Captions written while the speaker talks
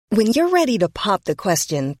When you're ready to pop the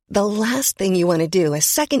question, the last thing you want to do is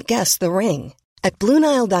second-guess the ring. At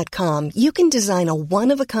BlueNile.com, you can design a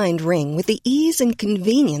one-of-a-kind ring with the ease and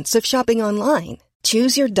convenience of shopping online.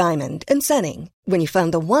 Choose your diamond and setting. When you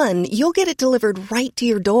find the one, you'll get it delivered right to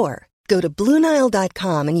your door. Go to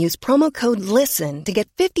BlueNile.com and use promo code LISTEN to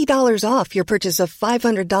get $50 off your purchase of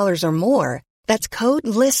 $500 or more. That's code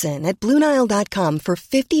LISTEN at BlueNile.com for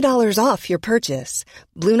 $50 off your purchase.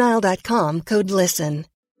 BlueNile.com, code LISTEN.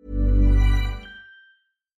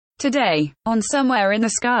 Today, on Somewhere in the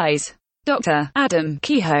Skies, Dr. Adam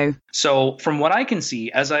Kehoe. So from what I can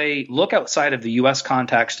see, as I look outside of the U.S.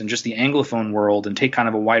 context and just the Anglophone world and take kind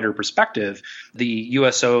of a wider perspective, the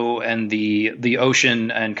USO and the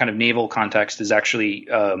ocean and kind of naval context is actually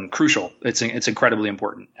crucial. It's incredibly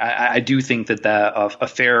important. I do think that a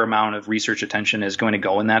fair amount of research attention is going to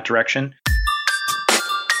go in that direction.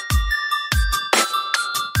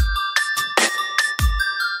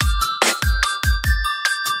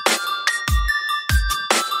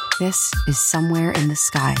 This is Somewhere in the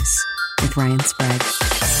Skies with Ryan Sprague.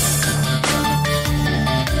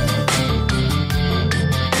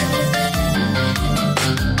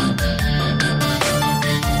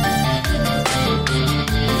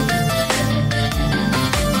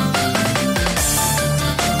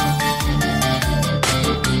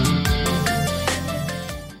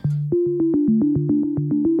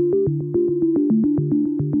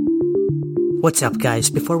 What's up,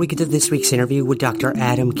 guys? Before we get to this week's interview with Dr.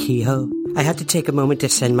 Adam Kehoe, I have to take a moment to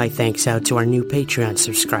send my thanks out to our new Patreon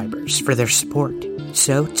subscribers for their support.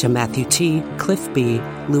 So, to Matthew T., Cliff B.,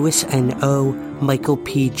 Lewis N.O., Michael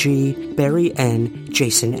P.G., Barry N.,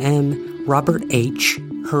 Jason M., Robert H.,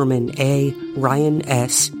 Herman A., Ryan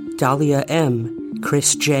S., Dahlia M.,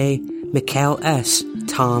 Chris J., Mikhail S.,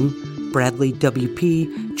 Tom, Bradley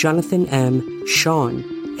W.P., Jonathan M., Sean,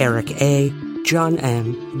 Eric A., John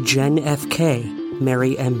M., Jen F.K.,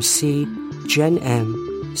 Mary M.C., Jen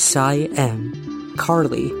M., Cy M.,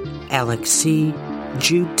 Carly, Alex C.,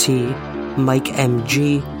 Jude T., Mike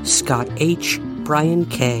M.G., Scott H., Brian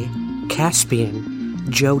K.,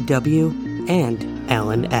 Caspian, Joe W., and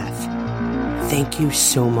Alan F. Thank you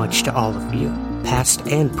so much to all of you, past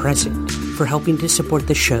and present, for helping to support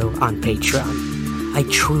the show on Patreon. I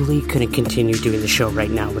truly couldn't continue doing the show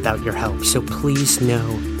right now without your help, so please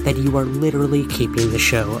know that you are literally keeping the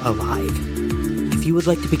show alive. If you would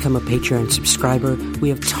like to become a Patreon subscriber, we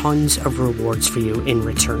have tons of rewards for you in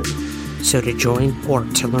return. So to join or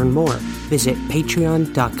to learn more, visit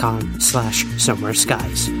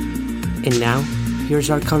patreon.com/somewhereskies. And now, here's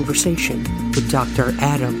our conversation with Dr.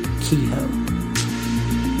 Adam Kehoe.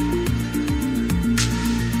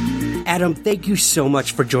 Adam, thank you so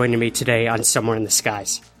much for joining me today on Somewhere in the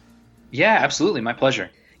Skies. Yeah, absolutely. My pleasure.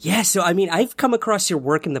 Yeah, so I've come across your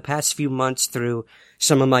work in the past few months through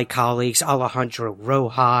some of my colleagues, Alejandro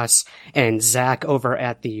Rojas and Zach over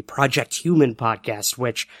at the Project Human podcast,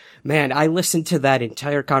 which, man, I listened to that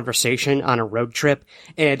entire conversation on a road trip,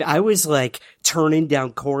 and I was like turning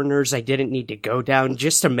down corners I didn't need to go down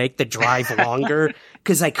just to make the drive longer,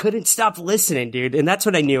 because I couldn't stop listening, dude. And that's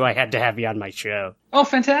when I knew I had to have you on my show. Oh,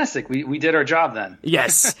 fantastic. We did our job then.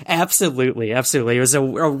 Yes, absolutely. Absolutely. It was a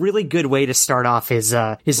really good way to start off his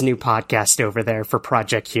new podcast over there for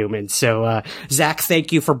Project Human. So, Zach,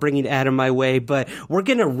 thank you for bringing Adam my way, but we're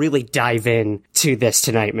going to really dive in to this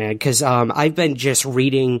tonight, man, because I've been just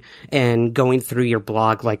reading and going through your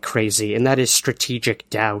blog like crazy, and that is Strategic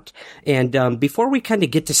Doubt. And before we kind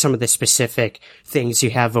of get to some of the specific things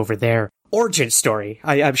you have over there, origin story.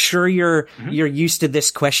 I'm sure you're used to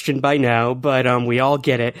this question by now, but we all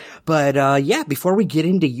get it. But yeah, before we get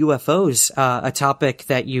into UFOs, a topic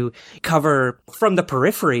that you cover from the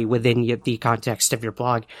periphery within the context of your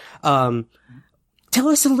blog, tell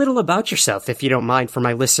us a little about yourself, if you don't mind, for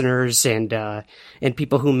my listeners and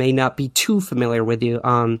people who may not be too familiar with you.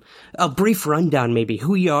 A brief rundown, maybe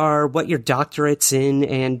who you are, what your doctorate's in,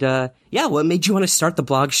 and yeah, what made you want to start the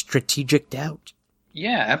blog Strategic Doubt?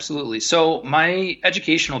 Yeah, absolutely. So my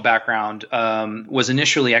educational background was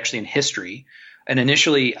initially actually in history, and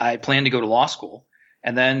initially I planned to go to law school,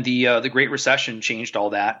 and then the Great Recession changed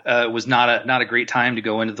all that. It was not a great time to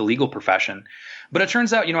go into the legal profession, but it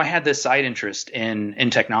turns out I had this side interest in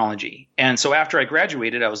technology, and so after I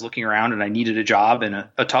graduated, I was looking around and I needed a job in a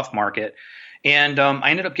tough market, and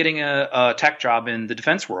I ended up getting a tech job in the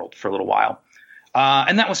defense world for a little while.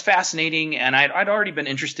 And that was fascinating. And I'd already been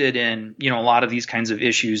interested in, a lot of these kinds of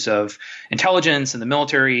issues of intelligence and the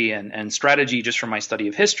military and strategy just from my study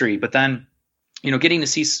of history. But then, getting to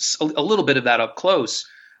see a little bit of that up close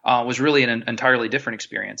was really an entirely different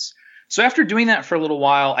experience. So after doing that for a little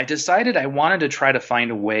while, I decided I wanted to try to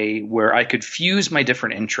find a way where I could fuse my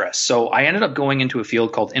different interests. So I ended up going into a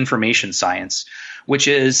field called information science, which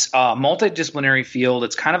is a multidisciplinary field.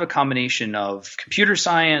 It's kind of a combination of computer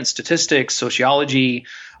science, statistics, sociology,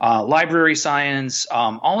 library science,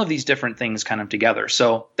 all of these different things kind of together.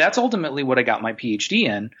 So that's ultimately what I got my PhD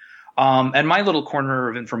in. And my little corner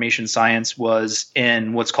of information science was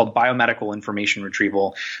in what's called biomedical information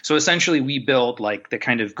retrieval. So essentially, we build like the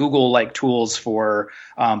kind of Google-like tools for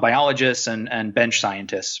biologists and bench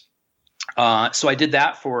scientists. So I did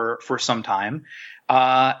that for some time.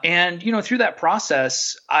 And, through that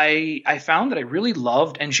process, I found that I really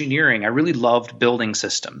loved engineering. I really loved building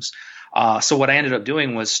systems. So what I ended up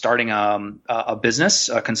doing was starting a business,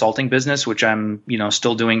 a consulting business, which I'm,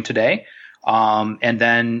 still doing today. And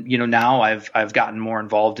then, now I've gotten more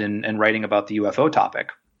involved in writing about the UFO topic.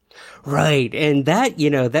 Right. And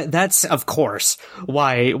that, that's of course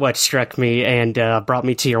what struck me and brought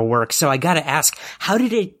me to your work. So I got to ask, how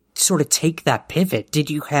did it sort of take that pivot? Did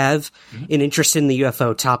you have an interest in the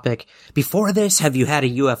UFO topic before this? Have you had a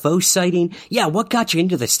UFO sighting? Yeah. What got you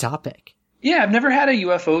into this topic? Yeah, I've never had a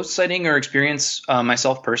UFO sighting or experience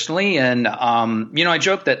myself personally. And, I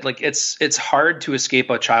joke that like it's hard to escape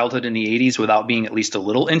a childhood in the 80s without being at least a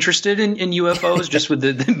little interested in UFOs, just with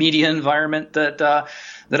the media environment that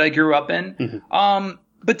I grew up in. Mm-hmm.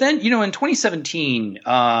 But then, in 2017,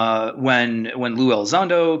 when Lou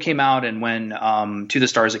Elizondo came out and when To the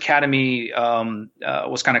Stars Academy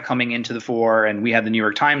was kind of coming into the fore, and we had the New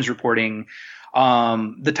York Times reporting,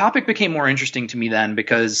 the topic became more interesting to me then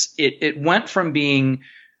because it went from being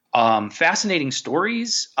fascinating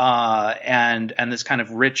stories and this kind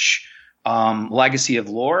of rich legacy of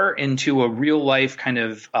lore into a real life kind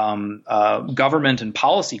of government and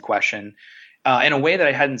policy question in a way that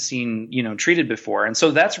I hadn't seen treated before. And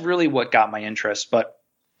so that's really what got my interest. But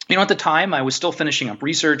at the time I was still finishing up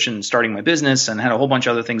research and starting my business and had a whole bunch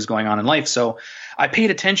of other things going on in life. So I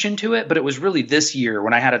paid attention to it, but it was really this year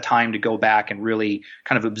when I had a time to go back and really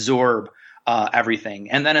kind of absorb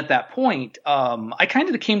everything. And then at that point, I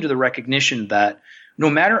kind of came to the recognition that no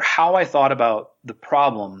matter how I thought about the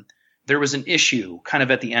problem, there was an issue kind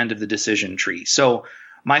of at the end of the decision tree. So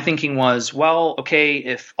my thinking was, well, okay,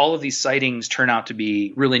 if all of these sightings turn out to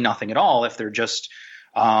be really nothing at all, if they're just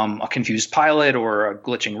a confused pilot or a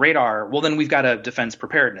glitching radar, well, then we've got a defense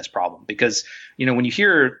preparedness problem. Because, when you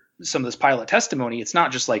hear some of this pilot testimony, it's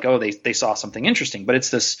not just like, oh, they saw something interesting, but it's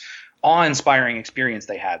this awe-inspiring experience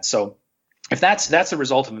they had. So if that's the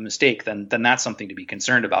result of a mistake, then that's something to be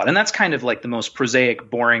concerned about. And that's kind of like the most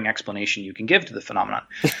prosaic, boring explanation you can give to the phenomenon.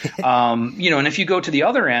 And if you go to the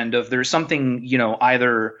other end of there's something,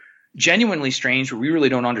 either genuinely strange where we really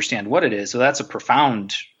don't understand what it is. So that's a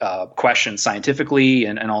profound question scientifically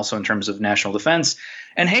and also in terms of national defense.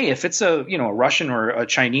 And hey, if it's a Russian or a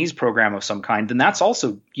Chinese program of some kind, then that's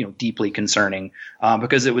also deeply concerning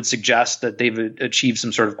because it would suggest that they've achieved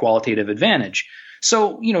some sort of qualitative advantage.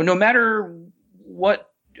 So no matter what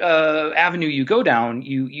avenue you go down,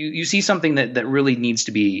 you see something that really needs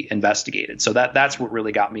to be investigated. So that's what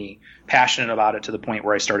really got me passionate about it to the point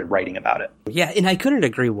where I started writing about it. Yeah, and I couldn't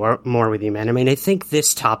agree more with you, man. I mean, I think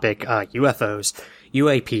this topic, UFOs,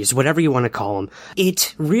 UAPs, whatever you want to call them,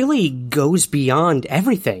 it really goes beyond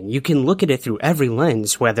everything. You can look at it through every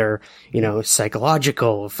lens, whether,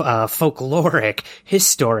 psychological, folkloric,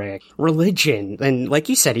 historic, religion, and like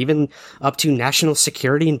you said, even up to national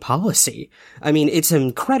security and policy. I mean, it's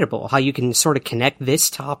incredible how you can sort of connect this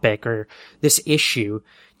topic or this issue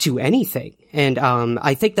to anything. And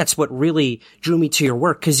I think that's what really drew me to your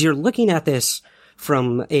work, because you're looking at this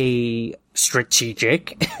from a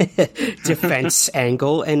strategic defense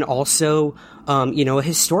angle and also, a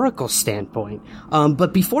historical standpoint.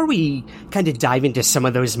 But before we kind of dive into some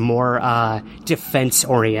of those more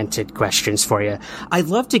defense-oriented questions for you, I'd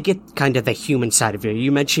love to get kind of the human side of it.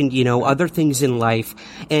 You mentioned, other things in life,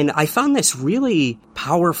 and I found this really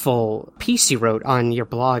powerful piece you wrote on your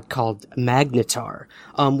blog called Magnetar,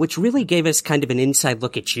 which really gave us kind of an inside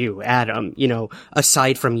look at you, Adam,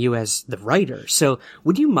 aside from you as the writer. So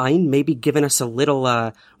would you mind maybe giving us a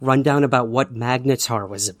little rundown about what Magnetar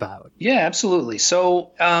was about? Yeah, absolutely.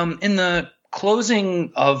 So in the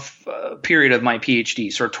closing of period of my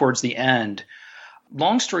PhD, sort of towards the end,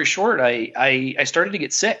 long story short, I started to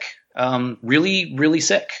get sick, really, really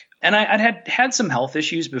sick. And I'd had some health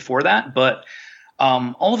issues before that, but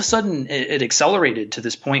all of a sudden it accelerated to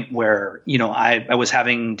this point where, I was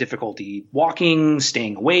having difficulty walking,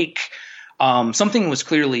 staying awake. Something was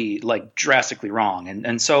clearly like drastically wrong.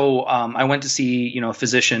 And so I went to see, a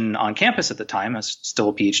physician on campus at the time. I was still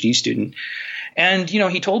a PhD student. And,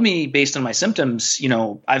 he told me based on my symptoms,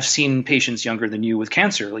 I've seen patients younger than you with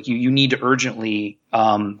cancer. Like you need to urgently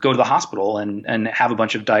go to the hospital and have a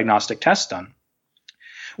bunch of diagnostic tests done,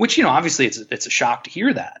 which, obviously it's a shock to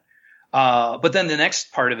hear that. But then the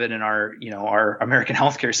next part of it in our American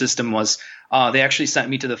healthcare system was they actually sent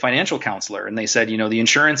me to the financial counselor, and they said, the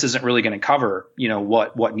insurance isn't really going to cover,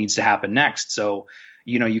 what needs to happen next. So,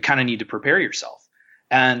 you kind of need to prepare yourself.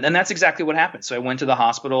 And that's exactly what happened. So I went to the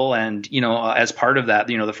hospital, and, as part of that,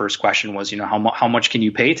 the first question was, how much can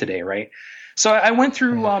you pay today? Right. So I went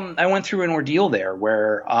through an ordeal there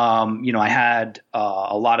where, I had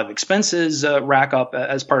a lot of expenses rack up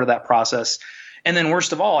as part of that process. And then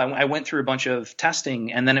worst of all, I went through a bunch of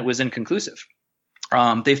testing, and then it was inconclusive.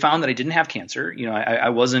 They found that I didn't have cancer. I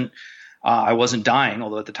wasn't dying,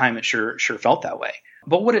 although at the time it sure felt that way.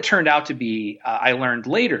 But what it turned out to be, I learned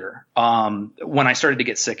later, when I started to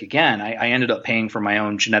get sick again, I ended up paying for my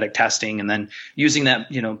own genetic testing, and then using that,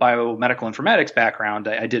 biomedical informatics background,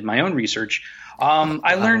 I did my own research.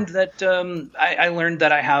 I learned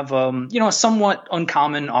that I have, a somewhat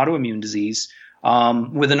uncommon autoimmune disease,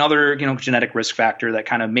 with another, genetic risk factor that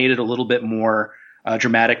kind of made it a little bit more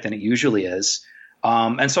dramatic than it usually is.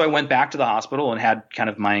 And so I went back to the hospital and had kind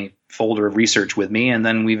of my folder of research with me. And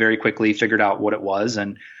then we very quickly figured out what it was.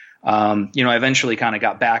 And, I eventually kind of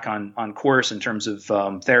got back on course in terms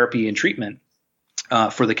of therapy and treatment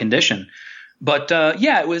for the condition. But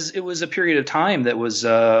it was a period of time that was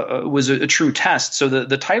a true test. So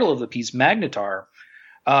the title of the piece, Magnetar,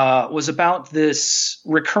 was about this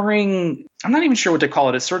recurring, I'm not even sure what to call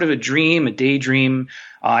it. It's sort of a dream, a daydream.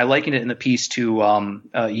 I likened it in the piece to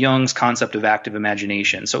Jung's concept of active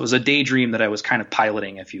imagination. So it was a daydream that I was kind of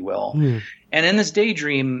piloting, if you will. And in this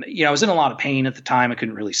daydream, I was in a lot of pain at the time. I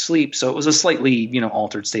couldn't really sleep. So it was a slightly,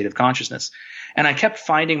 altered state of consciousness. And I kept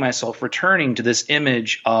finding myself returning to this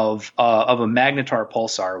image of a magnetar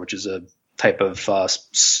pulsar, which is a type of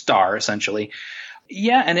star, essentially.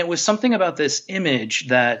 Yeah, and it was something about this image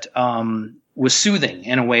that was soothing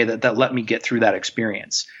in a way that let me get through that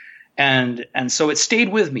experience. And so it stayed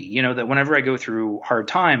with me, that whenever I go through hard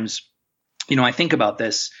times, I think about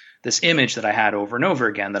this image that I had over and over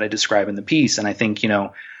again that I describe in the piece. And I think,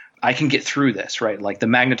 I can get through this, right? Like the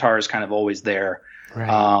magnetar is kind of always there,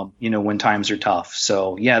 right. When times are tough.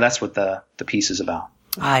 So yeah, that's what the piece is about.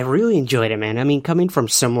 I really enjoyed it, man. I mean, coming from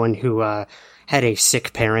someone who had a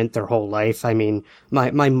sick parent their whole life. I mean,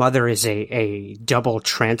 my mother is a double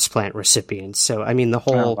transplant recipient. So, I mean, the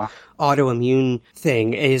whole autoimmune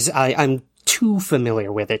thing is, I'm too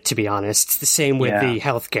familiar with it, to be honest. It's the same with the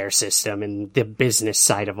healthcare system and the business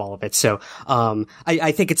side of all of it. So,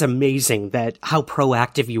 I think it's amazing that how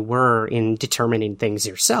proactive you were in determining things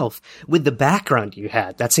yourself with the background you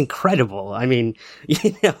had. That's incredible. I mean,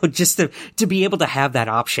 just to be able to have that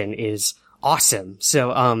option is awesome.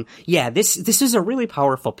 So, this is a really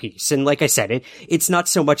powerful piece. And like I said, it's not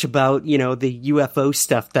so much about, the UFO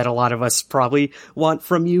stuff that a lot of us probably want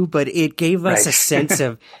from you, but it gave us a sense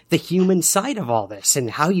of the human side of all this and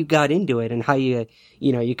how you got into it and how you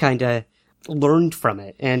kind of learned from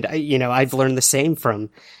it. And, I've learned the same from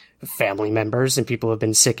family members and people who have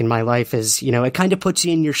been sick in my life is, it kind of puts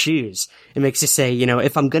you in your shoes. It makes you say,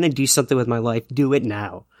 if I'm going to do something with my life, do it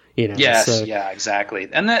now. Yes, so. Yeah, exactly.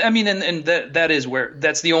 And that, I mean, and that is where,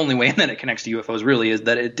 that's the only way that it connects to UFOs really, is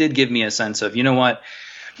that it did give me a sense of,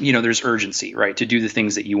 there's urgency, right, to do the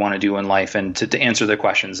things that you want to do in life and to answer the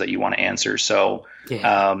questions that you want to answer. So,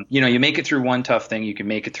 you make it through one tough thing, you can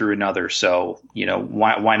make it through another. So,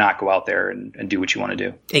 why not go out there and do what you want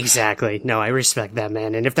to do? Exactly. No, I respect that,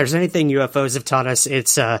 man. And if there's anything UFOs have taught us,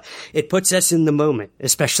 it's, it puts us in the moment,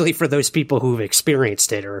 especially for those people who've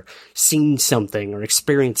experienced it or seen something or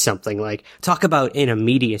experienced something. Like, talk about an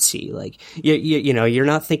immediacy. Like, you're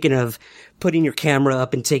not thinking of putting your camera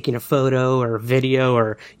up and taking a photo or video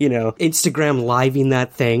or, Instagram living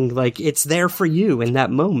that thing. Like, it's there for you in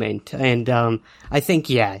that moment. And, I think,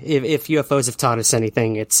 if UFOs have taught us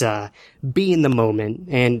anything, it's, be in the moment.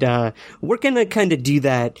 And, we're gonna kind of do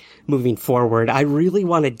that moving forward. I really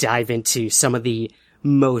want to dive into some of the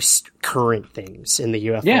most current things in the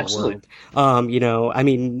UFO world. I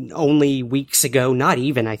mean, only weeks ago, not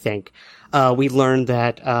even, I think, we learned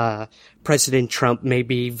that, President Trump may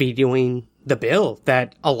be vetoing the bill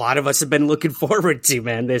that a lot of us have been looking forward to,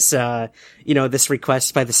 man. This, this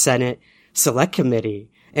request by the Senate Select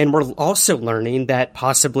Committee. And we're also learning that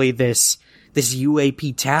possibly this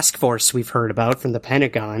UAP task force we've heard about from the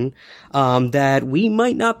Pentagon, that we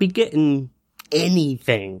might not be getting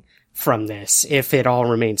anything from this if it all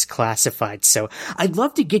remains classified. So I'd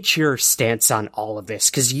love to get your stance on all of this,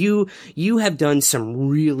 because you have done some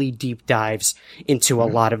really deep dives into a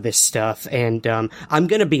lot of this stuff. And I'm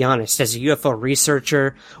going to be honest, as a UFO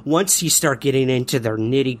researcher, once you start getting into their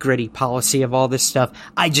nitty gritty policy of all this stuff,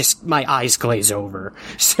 my eyes glaze over.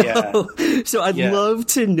 So, so I'd love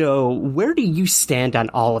to know, where do you stand on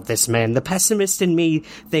all of this, man? The pessimist in me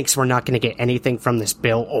thinks we're not going to get anything from this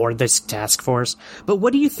bill or this task force. But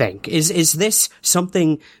what do you think? Is this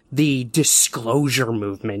something the disclosure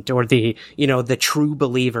movement or the true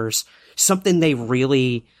believers, something they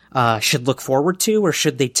really should look forward to, or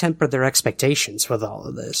should they temper their expectations with all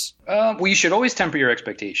of this? Well, you should always temper your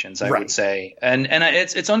expectations, I would say. And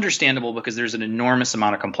it's understandable because there's an enormous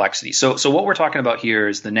amount of complexity. So what we're talking about here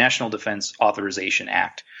is the National Defense Authorization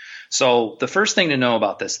Act. So the first thing to know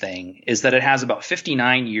about this thing is that it has about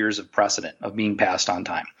 59 years of precedent of being passed on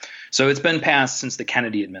time. So it's been passed since the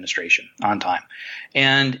Kennedy administration on time.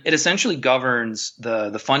 And it essentially governs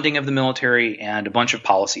the funding of the military and a bunch of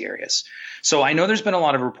policy areas. So I know there's been a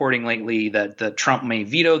lot of reporting lately that Trump may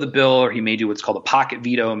veto the bill, or he may do what's called a pocket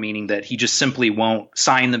veto, meaning that he just simply won't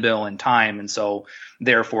sign the bill in time. And so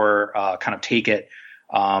therefore kind of take it,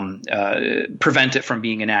 prevent it from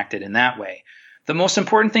being enacted in that way. The most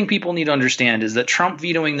important thing people need to understand is that Trump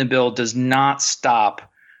vetoing the bill does not stop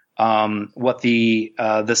what the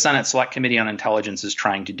Senate Select Committee on Intelligence is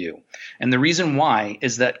trying to do. And the reason why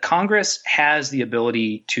is that Congress has the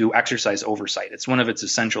ability to exercise oversight. It's one of its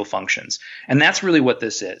essential functions. And that's really what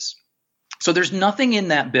this is. So there's nothing in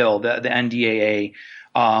that bill, the NDAA,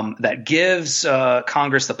 that gives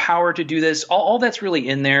Congress the power to do this. All that's really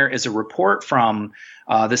in there is a report from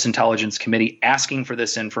this Intelligence Committee asking for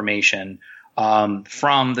this information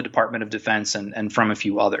from the Department of Defense and from a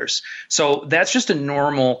few others. So that's just a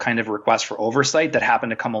normal kind of request for oversight that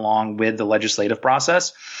happened to come along with the legislative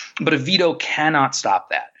process. But a veto cannot stop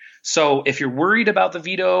that. So if you're worried about the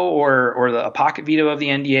veto or a pocket veto of the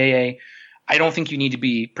NDAA, I don't think you need to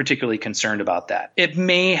be particularly concerned about that. It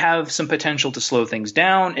may have some potential to slow things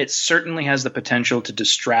down. It certainly has the potential to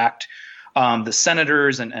distract the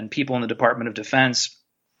senators and people in the Department of Defense,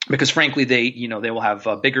 because frankly, they will have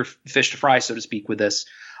bigger fish to fry, so to speak, with this.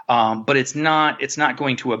 But it's not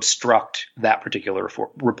going to obstruct that particular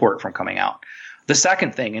report from coming out. The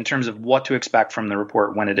second thing, in terms of what to expect from the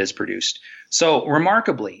report when it is produced. So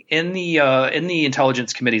remarkably, in the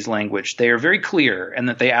Intelligence Committee's language, they are very clear in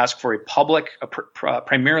that they ask for a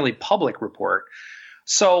primarily public report.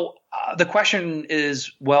 So the question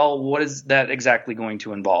is, well, what is that exactly going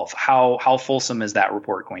to involve? How fulsome is that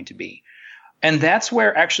report going to be? And that's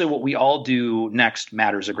where actually what we all do next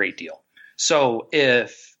matters a great deal. So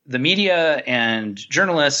if the media and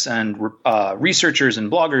journalists and researchers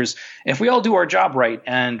and bloggers, if we all do our job right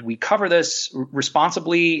and we cover this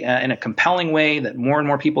responsibly in a compelling way that more and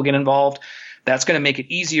more people get involved, that's going to make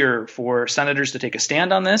it easier for senators to take a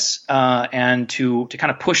stand on this and to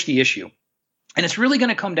kind of push the issue. And it's really going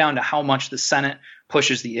to come down to how much the Senate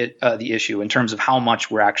pushes the issue in terms of how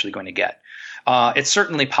much we're actually going to get. It's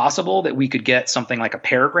certainly possible that we could get something like a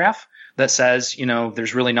paragraph that says,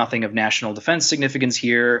 there's really nothing of national defense significance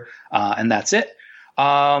here, and that's it.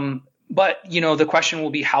 But, the question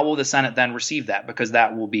will be, how will the Senate then receive that? Because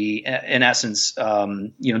that will be, in essence,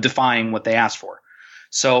 defying what they asked for.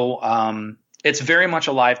 So it's very much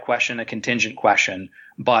a live question, a contingent question.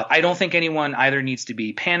 But I don't think anyone either needs to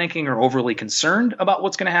be panicking or overly concerned about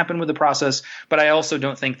what's going to happen with the process. But I also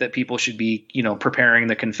don't think that people should be, preparing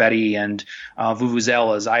the confetti and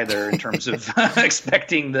vuvuzelas either in terms of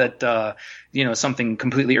expecting that, something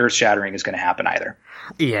completely earth-shattering is going to happen either.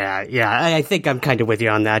 Yeah. I think I'm kind of with you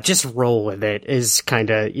on that. Just roll with it is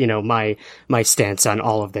kind of, my stance on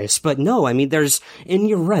all of this. But no, I mean, and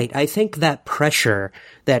you're right. I think that pressure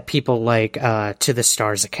that people like To the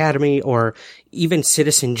Stars Academy or even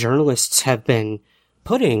citizen journalists have been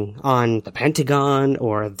putting on the Pentagon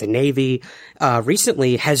or the Navy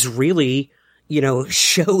recently has really,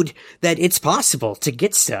 showed that it's possible to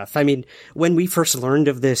get stuff. I mean, when we first learned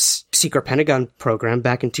of this secret Pentagon program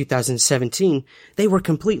back in 2017, they were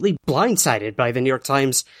completely blindsided by the New York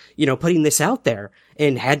Times, putting this out there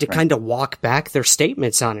and had to kind of walk back their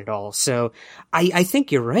statements on it all. So I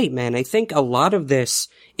think you're right, man. I think a lot of this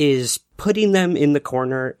is putting them in the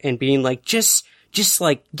corner and being like, just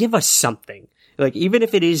like, give us something. Like, even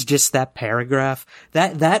if it is just that paragraph,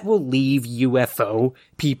 that will leave UFO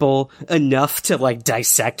people enough to like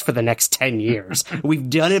dissect for the next 10 years. We've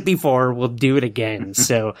done it before. We'll do it again.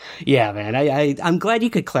 So yeah, man, I'm glad you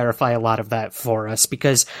could clarify a lot of that for us,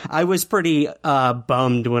 because I was pretty,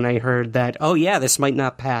 bummed when I heard that, oh yeah, this might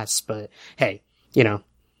not pass, but hey,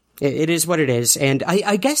 It is what it is. And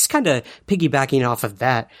I guess kind of piggybacking off of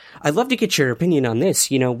that, I'd love to get your opinion on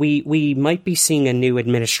this. You know, we might be seeing a new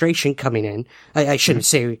administration coming in. I shouldn't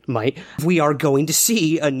say might. We are going to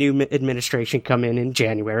see a new administration come in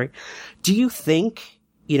January. Do you think,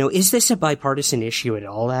 you know, is this a bipartisan issue at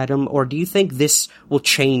all, Adam? Or do you think this will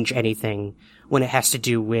change anything when it has to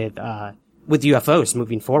do with UFOs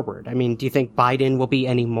moving forward? I mean, do you think Biden will be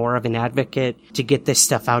any more of an advocate to get this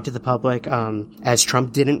stuff out to the public, as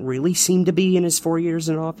Trump didn't really seem to be in his 4 years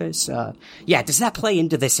in office? Does that play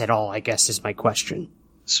into this at all, I guess, is my question.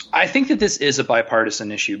 So I think that this is a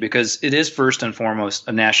bipartisan issue because it is first and foremost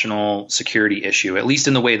a national security issue, at least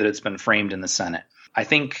in the way that it's been framed in the Senate. I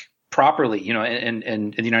think properly, you know,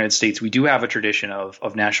 in the United States, we do have a tradition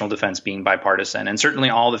of national defense being bipartisan, and certainly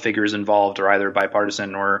all the figures involved are either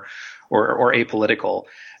bipartisan or apolitical.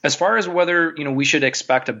 As far as whether, you know, we should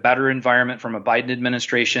expect a better environment from a Biden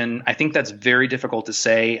administration, I think that's very difficult to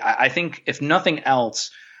say. I think if nothing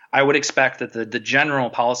else, I would expect that the general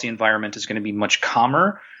policy environment is going to be much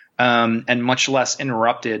calmer and much less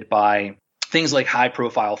interrupted by things like high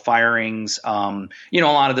profile firings, you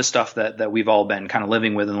know, a lot of the stuff that we've all been kind of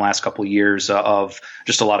living with in the last couple of years of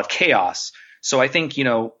just a lot of chaos. So I think, you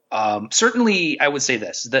know, certainly I would say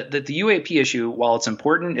this, that the UAP issue, while it's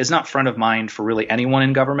important, is not front of mind for really anyone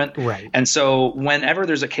in government. Right. And so whenever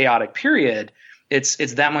there's a chaotic period, it's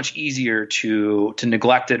that much easier to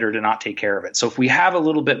neglect it or to not take care of it. So if we have a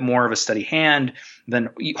little bit more of a steady hand, then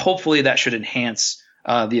hopefully that should enhance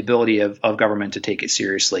the ability of government to take it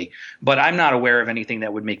seriously. But I'm not aware of anything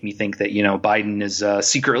that would make me think that, you know, Biden is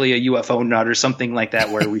secretly a UFO nut or something like that,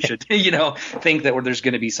 where we should, you know, think that there's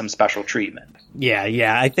going to be some special treatment.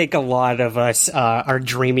 Yeah. I think a lot of us are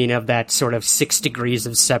dreaming of that sort of 6 degrees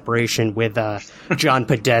of separation with John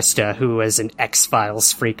Podesta, who was an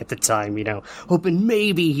X-Files freak at the time, you know, hoping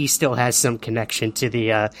maybe he still has some connection to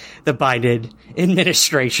the Biden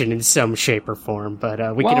administration in some shape or form.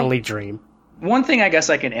 But we can only dream. One thing I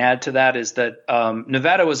guess I can add to that is that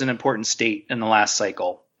Nevada was an important state in the last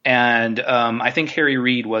cycle. And I think Harry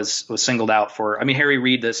Reid was singled out for. I mean, Harry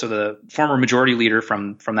Reid, the former majority leader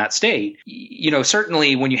from that state. You know,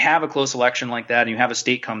 certainly when you have a close election like that and you have a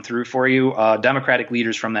state come through for you, Democratic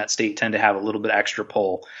leaders from that state tend to have a little bit extra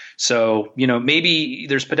pull. So, you know, maybe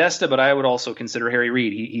there's Podesta, but I would also consider Harry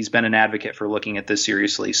Reid. He's been an advocate for looking at this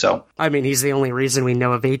seriously. So, I mean, he's the only reason we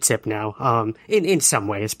know of ATIP now, in some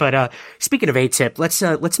ways. But speaking of ATIP,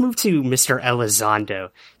 let's move to Mr.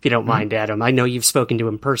 Elizondo, if you don't mind, Adam. I know you've spoken to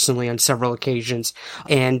him personally on several occasions,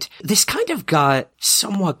 and this kind of got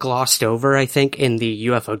somewhat glossed over, I think, in the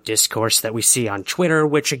UFO discourse that we see on Twitter,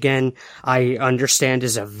 which again, I understand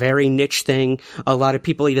is a very niche thing. A lot of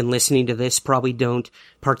people even listening to this probably don't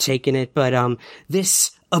partake in it, but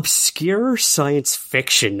this obscure science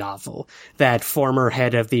fiction novel that former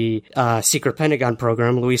head of the secret Pentagon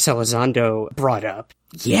program, Luis Elizondo, brought up.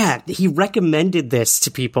 Yeah, he recommended this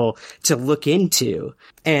to people to look into.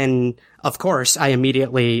 And of course, I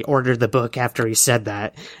immediately ordered the book after he said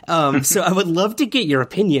that. So I would love to get your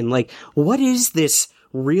opinion. Like, what is this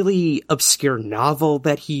really obscure novel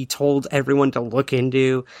that he told everyone to look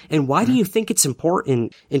into? And why do you think it's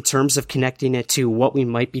important in terms of connecting it to what we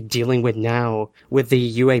might be dealing with now with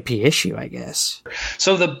the UAP issue, I guess?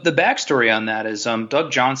 So the backstory on that is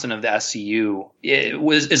Doug Johnson of the SCU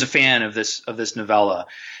is a fan of this novella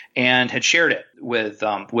and had shared it with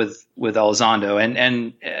Elizondo,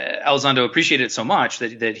 and Elizondo appreciated it so much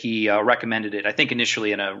that he recommended it, I think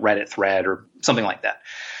initially in a Reddit thread or something like that.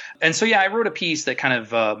 And so, I wrote a piece that kind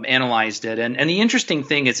of analyzed it. And the interesting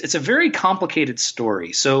thing is it's a very complicated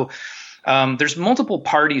story. So there's multiple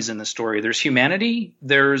parties in the story. There's humanity.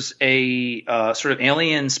 There's a sort of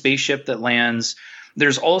alien spaceship that lands.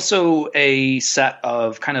 There's also a set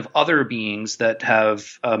of kind of other beings that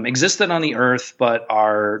have existed on the Earth but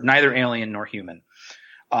are neither alien nor human.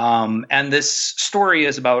 And this story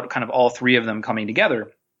is about kind of all three of them coming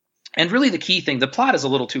together. And really the key thing, the plot is a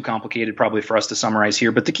little too complicated probably for us to summarize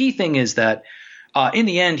here, but the key thing is that in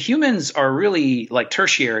the end, humans are really like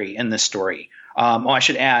tertiary in this story. I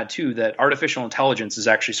should add, too, that artificial intelligence is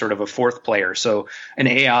actually sort of a fourth player. So an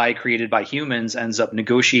AI created by humans ends up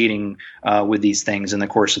negotiating with these things in the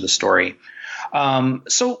course of the story.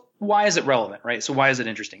 So why is it relevant, right? So why is it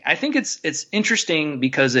interesting? I think it's interesting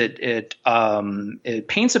because it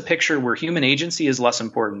paints a picture where human agency is less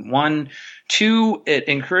important. 1, 2, it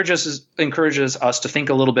encourages us to think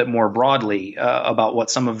a little bit more broadly about what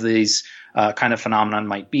some of these kind of phenomenon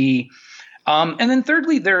might be. And then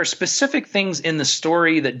thirdly, there are specific things in the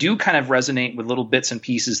story that do kind of resonate with little bits and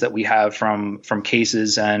pieces that we have from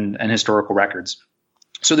cases and historical records.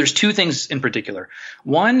 So there's two things in particular.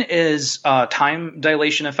 One is time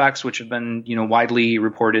dilation effects, which have been widely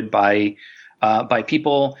reported by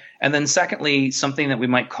people. And then secondly, something that we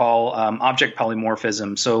might call object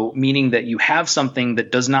polymorphism. So meaning that you have something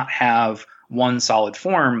that does not have one solid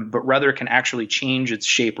form, but rather can actually change its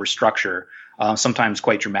shape or structure, sometimes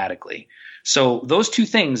quite dramatically. So those two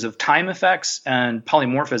things of time effects and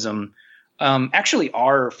polymorphism actually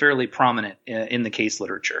are fairly prominent in the case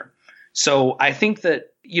literature. So I think that,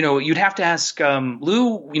 you'd have to ask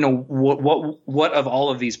Lou, what of all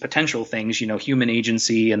of these potential things, human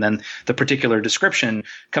agency and then the particular description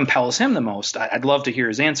compels him the most. I'd love to hear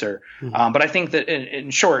his answer. Mm-hmm. But I think that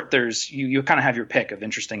in short, you kind of have your pick of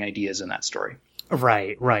interesting ideas in that story.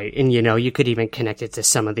 Right. And, you could even connect it to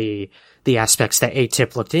some of the aspects that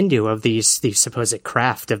ATIP looked into of these supposed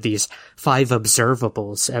craft of these 5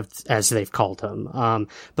 observables, as they've called them.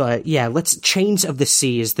 But yeah, Chains of the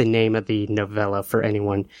Sea is the name of the novella for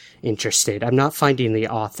anyone interested. I'm not finding the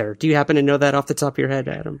author. Do you happen to know that off the top of your head,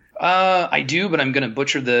 Adam? I do, but I'm going to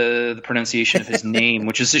butcher the pronunciation of his name,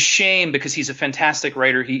 which is a shame because he's a fantastic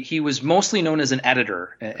writer. He was mostly known as an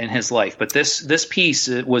editor in his life, but this piece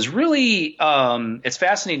was really it's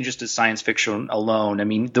fascinating just as science fiction alone. I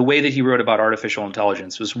mean, the way that he wrote about artificial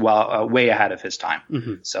intelligence was way ahead of his time.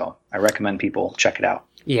 Mm-hmm. So I recommend people check it out.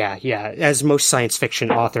 Yeah. As most science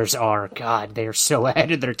fiction authors are, God, they are so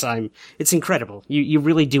ahead of their time. It's incredible. You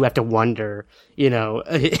really do have to wonder,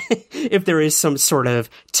 if there is some sort of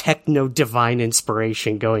techno divine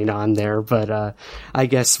inspiration going on there. But I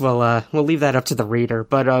guess we'll leave that up to the reader.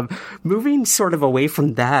 But moving sort of away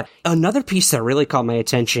from that, another piece that really caught my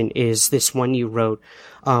attention is this one you wrote.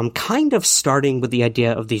 Kind of starting with the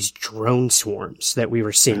idea of these drone swarms that we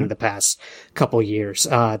were seeing the past couple years.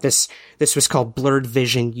 This was called Blurred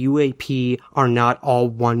Vision. UAP are not all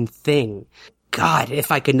one thing. God,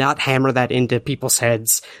 if I could not hammer that into people's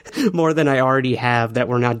heads more than I already have, that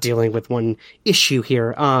we're not dealing with one issue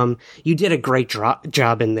here. You did a great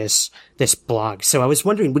job in this blog. So I was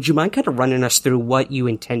wondering, would you mind kind of running us through what you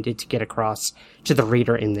intended to get across to the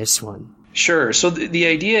reader in this one? Sure. So the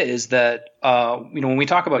idea is that, when we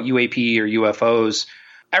talk about UAP or UFOs,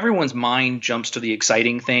 everyone's mind jumps to the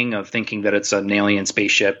exciting thing of thinking that it's an alien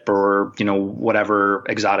spaceship or, whatever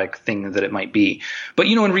exotic thing that it might be. But,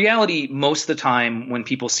 in reality, most of the time when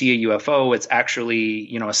people see a UFO, it's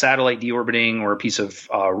actually, a satellite deorbiting or a piece of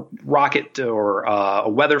rocket or a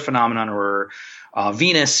weather phenomenon or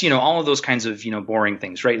Venus, all of those kinds of, boring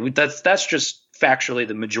things, right? That's just factually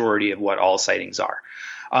the majority of what all sightings are.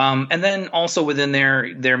 And then also within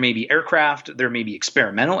there may be aircraft, there may be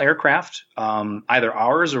experimental aircraft, either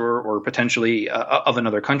ours or potentially of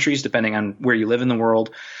another countries, depending on where you live in the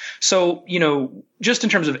world. So, just in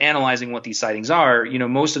terms of analyzing what these sightings are,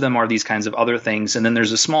 most of them are these kinds of other things. And then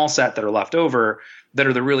there's a small set that are left over that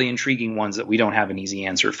are the really intriguing ones that we don't have an easy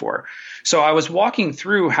answer for. So I was walking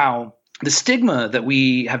through how the stigma that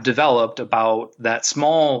we have developed about that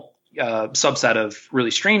small subset of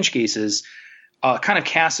really strange cases kind of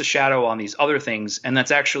casts a shadow on these other things, and that's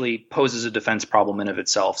actually poses a defense problem in of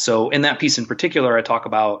itself. So in that piece in particular, I talk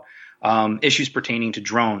about issues pertaining to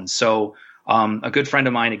drones. So a good friend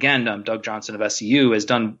of mine, again, Doug Johnson of SCU, has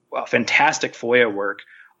done fantastic FOIA work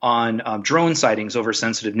on drone sightings over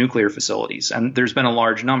sensitive nuclear facilities. And there's been a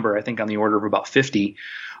large number, I think on the order of about 50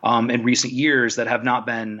 in recent years that have not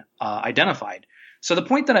been identified. So the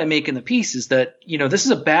point that I make in the piece is that, this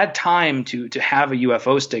is a bad time to have a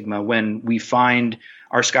UFO stigma when we find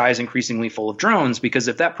our skies increasingly full of drones, because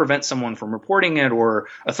if that prevents someone from reporting it or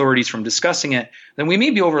authorities from discussing it, then we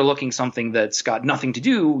may be overlooking something that's got nothing to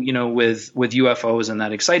do, with UFOs in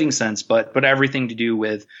that exciting sense, but everything to do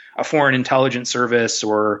with a foreign intelligence service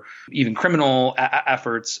or even criminal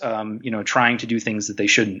efforts, trying to do things that they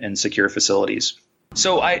shouldn't in secure facilities.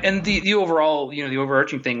 So the overall, the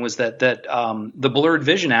overarching thing was that the blurred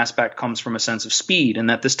vision aspect comes from a sense of speed, and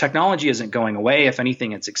that this technology isn't going away. If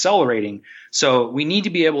anything, it's accelerating. So we need to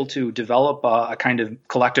be able to develop a kind of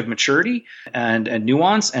collective maturity and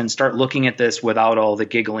nuance and start looking at this without all the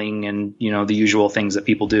giggling and, the usual things that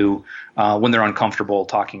people do when they're uncomfortable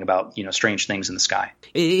talking about, strange things in the sky.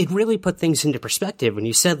 It really put things into perspective when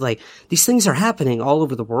you said, these things are happening all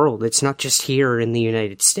over the world. It's not just here in the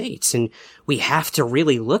United States. And we have to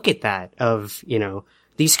really look at that of,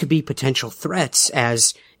 these could be potential threats,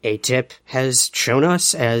 as ATIP has shown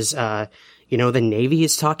us, as, the Navy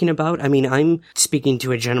is talking about. I mean, I'm speaking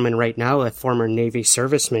to a gentleman right now, a former Navy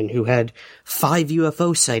serviceman who had 5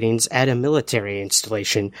 UFO sightings at a military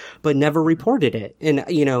installation, but never reported it. And,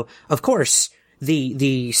 of course,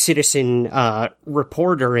 the citizen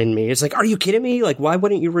reporter in me is like, are you kidding me? Like, why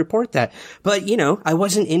wouldn't you report that? But, I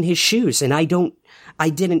wasn't in his shoes, and I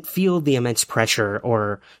didn't feel the immense pressure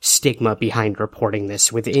or stigma behind reporting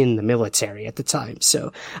this within the military at the time.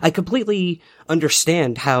 So I completely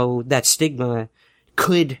understand how that stigma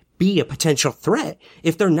could be a potential threat.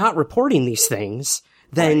 If they're not reporting these things,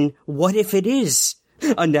 then what if it is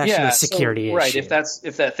a national security issue? Right. If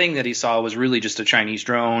that thing that he saw was really just a Chinese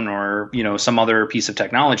drone or, some other piece of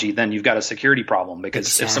technology, then you've got a security problem,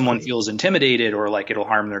 because if someone feels intimidated or like it'll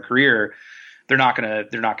harm their career, they're not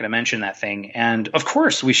gonna mention that thing. And of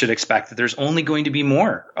course we should expect that there's only going to be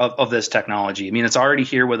more of this technology. I mean, it's already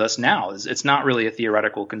here with us now. It's not really a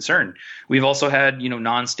theoretical concern. We've also had,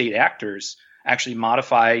 non-state actors actually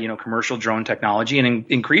modify, commercial drone technology and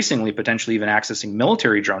increasingly potentially even accessing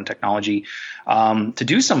military drone technology to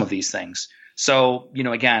do some of these things. So,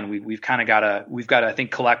 again, we've got to, I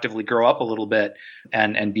think, collectively grow up a little bit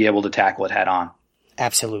and be able to tackle it head on.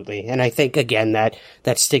 Absolutely. And I think, again, that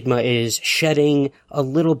stigma is shedding a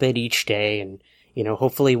little bit each day. And,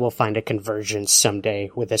 hopefully we'll find a convergence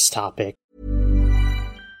someday with this topic.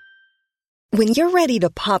 When you're ready to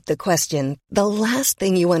pop the question, the last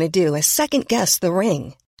thing you want to do is second-guess the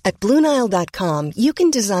ring. At BlueNile.com, you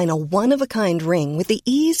can design a one-of-a-kind ring with the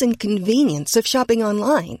ease and convenience of shopping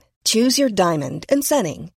online. Choose your diamond and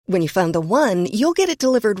setting. When you find the one, you'll get it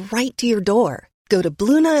delivered right to your door. Go to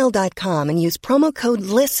BlueNile.com and use promo code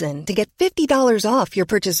LISTEN to get $50 off your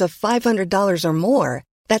purchase of $500 or more.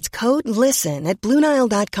 That's code LISTEN at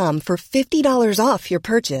BlueNile.com for $50 off your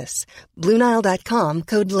purchase. BlueNile.com,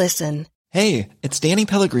 code LISTEN. Hey, it's Danny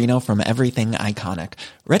Pellegrino from Everything Iconic.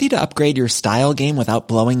 Ready to upgrade your style game without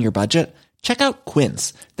blowing your budget? Check out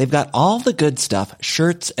Quince. They've got all the good stuff,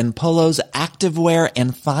 shirts and polos, activewear,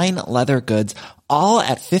 and fine leather goods, all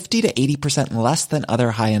at 50 to 80% less than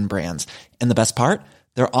other high-end brands. And the best part?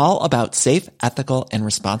 They're all about safe, ethical, and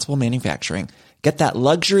responsible manufacturing. Get that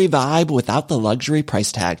luxury vibe without the luxury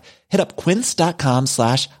price tag. Hit up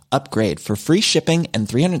quince.com/upgrade for free shipping and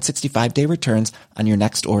 365-day returns on your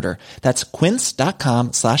next order. That's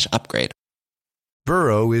quince.com/upgrade.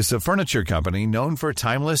 Burrow is a furniture company known for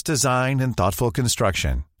timeless design and thoughtful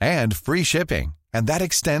construction and free shipping, and that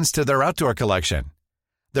extends to their outdoor collection.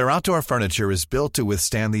 Their outdoor furniture is built to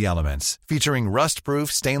withstand the elements, featuring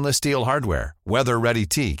rust-proof stainless steel hardware, weather-ready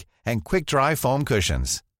teak, and quick-dry foam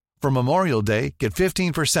cushions. For Memorial Day, get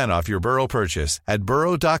 15% off your Burrow purchase at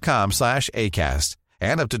burrow.com/ACAST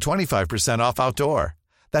and up to 25% off outdoor.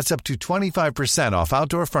 That's up to 25% off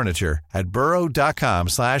outdoor furniture at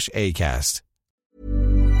burrow.com/ACAST.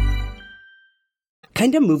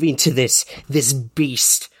 Kind of moving to this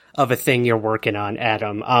beast of a thing you're working on,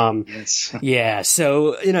 Adam. Yes. Yeah.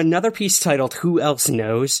 So in another piece titled Who Else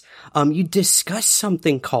Knows, you discuss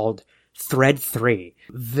something called Thread 3.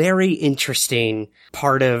 Very interesting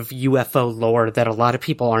part of UFO lore that a lot of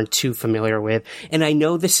people aren't too familiar with. And I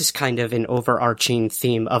know this is kind of an overarching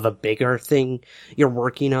theme of a bigger thing you're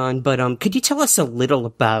working on, but could you tell us a little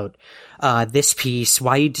about this piece,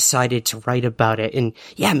 why you decided to write about it, and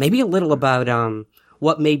maybe a little about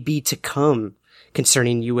what may be to come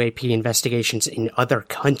concerning UAP investigations in other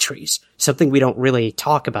countries, something we don't really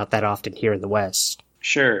talk about that often here in the West.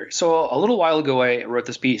 Sure. So a little while ago, I wrote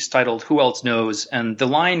this piece titled Who Else Knows? And the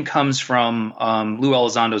line comes from Lou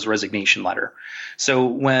Elizondo's resignation letter. So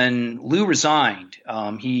when Lou resigned,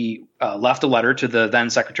 he left a letter to the then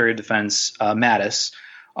Secretary of Defense, Mattis,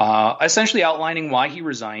 essentially outlining why he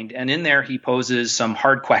resigned. And in there, he poses some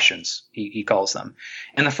hard questions, he calls them.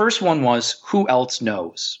 And the first one was, who else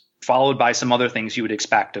knows? Followed by some other things you would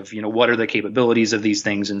expect of, what are the capabilities of these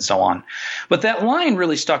things and so on. But that line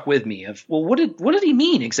really stuck with me of, well, what did he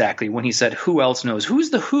mean exactly when he said, who else knows?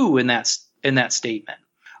 Who's the who in that statement?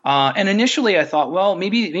 And initially I thought, well,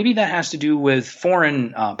 maybe that has to do with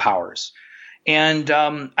foreign powers. And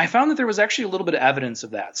I found that there was actually a little bit of evidence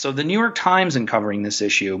of that. So the New York Times, in covering this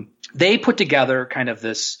issue, they put together kind of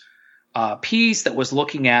this piece that was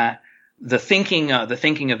looking at the thinking of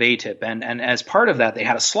ATIP. And as part of that, they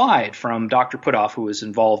had a slide from Dr. Puthoff, who was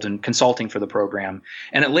involved in consulting for the program,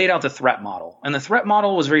 and it laid out the threat model. And the threat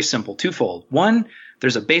model was very simple, twofold. One,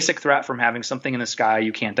 there's a basic threat from having something in the sky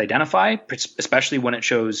you can't identify, especially when it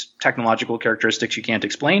shows technological characteristics you can't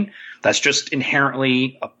explain. That's just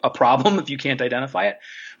inherently a problem if you can't identify it.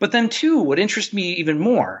 But then two, what interested me even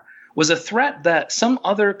more was a threat that some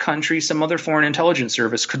other country, some other foreign intelligence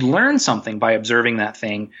service could learn something by observing that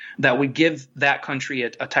thing that would give that country a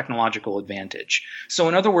technological advantage. So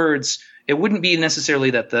in other words, it wouldn't be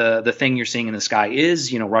necessarily that the thing you're seeing in the sky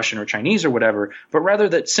is, Russian or Chinese or whatever, but rather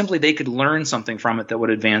that simply they could learn something from it that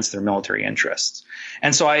would advance their military interests.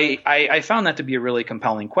 And so I found that to be a really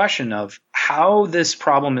compelling question of how this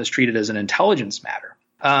problem is treated as an intelligence matter.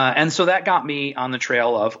 And so that got me on the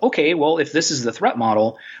trail of, okay, well, if this is the threat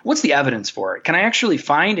model, what's the evidence for it? Can I actually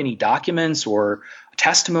find any documents or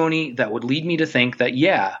testimony that would lead me to think that,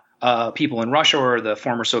 people in Russia or the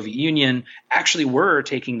former Soviet Union actually were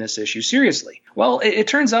taking this issue seriously? Well, it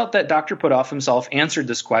turns out that Dr. Puthoff himself answered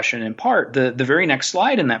this question in part. The very next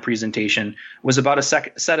slide in that presentation was about a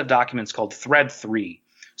set of documents called Thread 3.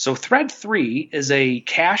 So Thread 3 is a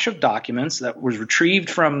cache of documents that was retrieved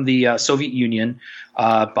from the Soviet Union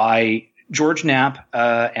by George Knapp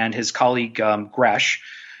and his colleague Gresh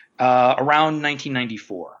around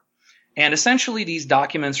 1994. And essentially, these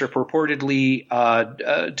documents are purportedly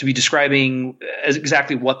to be describing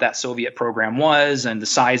exactly what that Soviet program was and the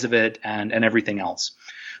size of it and everything else.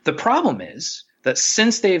 The problem is that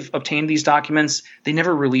since they've obtained these documents, they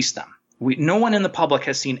never released them. No one in the public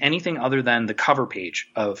has seen anything other than the cover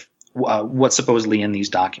page of what's supposedly in these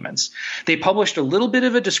documents. They published a little bit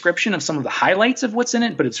of a description of some of the highlights of what's in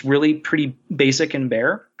it, but it's really pretty basic and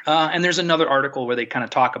bare. And there's another article where they kind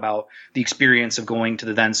of talk about the experience of going to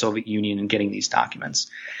the then Soviet Union and getting these documents.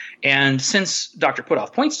 And since Dr.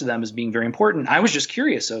 Puthoff points to them as being very important, I was just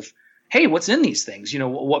curious of, hey, what's in these things?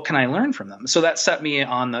 What can I learn from them? So that set me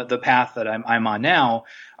on the path that I'm on now,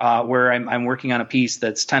 where I'm working on a piece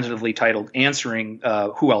that's tentatively titled Answering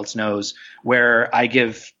Who Else Knows, where I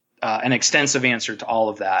give an extensive answer to all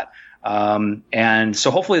of that. And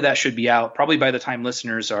so hopefully that should be out. Probably by the time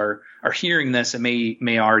listeners are hearing this, it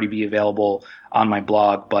may already be available on my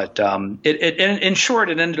blog. But in short,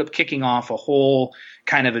 it ended up kicking off a whole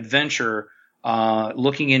kind of adventure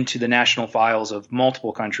looking into the national files of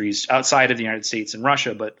multiple countries outside of the United States and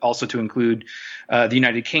Russia, but also to include the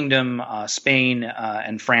United Kingdom, Spain,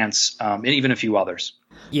 and France, and even a few others.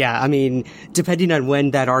 Yeah, I mean, depending on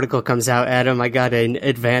when that article comes out, Adam, I got an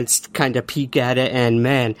advanced kind of peek at it, and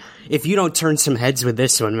man, if you don't turn some heads with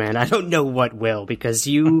this one, man, I don't know what will, because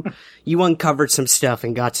you uncovered some stuff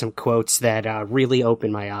and got some quotes that really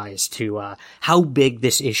opened my eyes to how big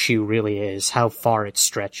this issue really is, how far it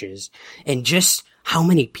stretches, and just how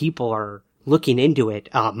many people are looking into it,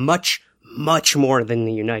 much more than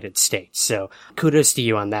the United States. So kudos to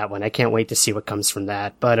you on that one. I can't wait to see what comes from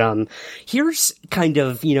that. But here's kind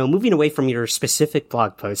of, moving away from your specific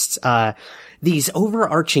blog posts, these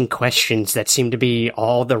overarching questions that seem to be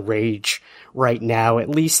all the rage right now, at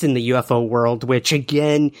least in the UFO world, which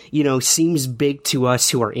again, seems big to us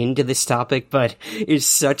who are into this topic, but is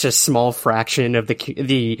such a small fraction of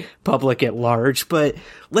the public at large. But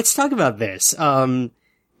let's talk about this.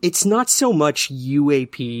 It's not so much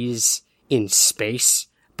UAPs in space,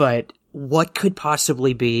 but what could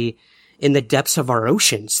possibly be in the depths of our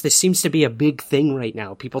oceans? This seems to be a big thing right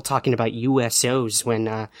now. People talking about USOs when,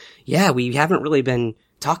 we haven't really been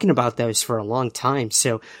talking about those for a long time.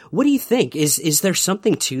 So what do you think? Is there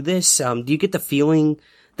something to this? Do you get the feeling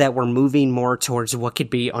that we're moving more towards what could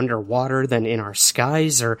be underwater than in our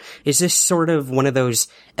skies? Or is this sort of one of those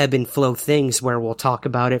ebb and flow things where we'll talk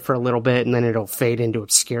about it for a little bit and then it'll fade into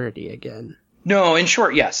obscurity again? No, in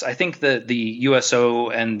short, yes. I think that the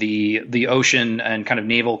USO and the ocean and kind of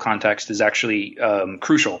naval context is actually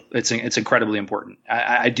crucial. It's incredibly important.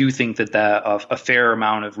 I do think that a fair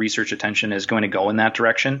amount of research attention is going to go in that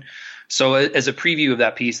direction. So as a preview of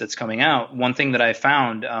that piece that's coming out, one thing that I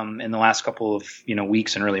found in the last couple of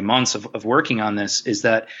weeks and really months of working on this is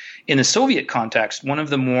that in the Soviet context, one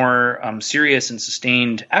of the more serious and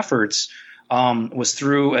sustained efforts was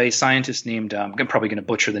through a scientist named, I'm probably going to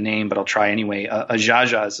butcher the name, but I'll try anyway.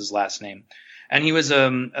 Ajaja is his last name. And he was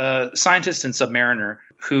a scientist and submariner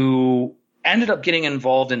who ended up getting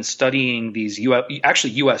involved in studying these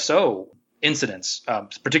USO incidents,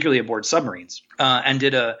 particularly aboard submarines, and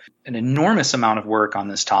did an enormous amount of work on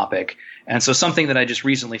this topic. And so something that I just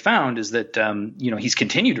recently found is that, he's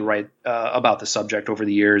continued to write about the subject over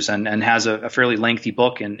the years and has a fairly lengthy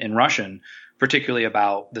book in Russian, particularly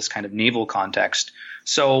about this kind of naval context.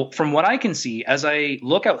 So from what I can see, as I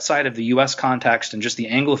look outside of the U.S. context and just the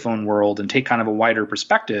Anglophone world and take kind of a wider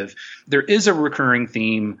perspective, there is a recurring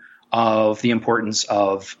theme of the importance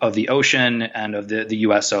of the ocean and of the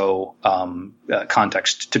USO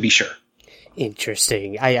context, to be sure.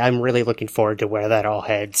 Interesting. I'm really looking forward to where that all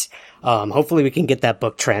heads. Hopefully we can get that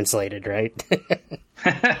book translated, right?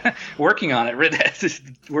 Working on it.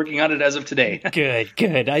 Working on it as of today.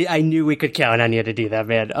 Good. I knew we could count on you to do that,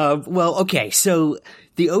 man. Well, okay, so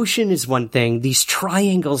the ocean is one thing. These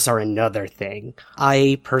triangles are another thing.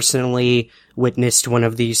 I personally witnessed one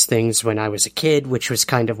of these things when I was a kid, which was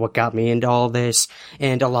kind of what got me into all this.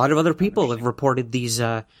 And a lot of other people have reported these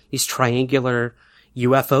triangular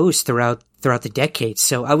UFOs throughout the decades.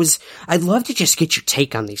 So I'd love to just get your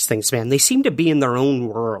take on these things, man. They seem to be in their own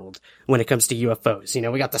world when it comes to UFOs. You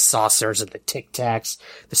know, we got the saucers and the Tic Tacs,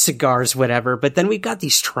 the cigars, whatever, but then we've got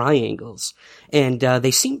these triangles and,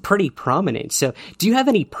 they seem pretty prominent. So do you have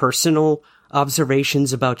any personal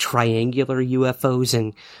observations about triangular UFOs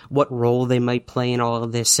and what role they might play in all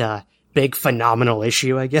of this, big phenomenal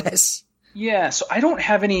issue, I guess? Yeah, so I don't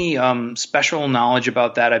have any special knowledge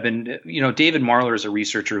about that. I've been, David Marler is a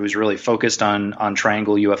researcher who's really focused on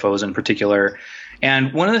triangle UFOs in particular.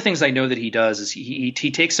 And one of the things I know that he does is he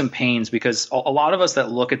takes some pains, because a lot of us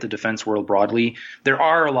that look at the defense world broadly, there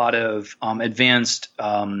are a lot of advanced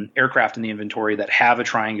aircraft in the inventory that have a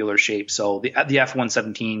triangular shape. So the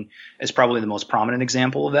F-117 is probably the most prominent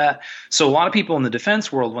example of that. So a lot of people in the defense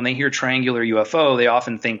world, when they hear triangular UFO, they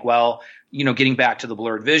often think, well, getting back to the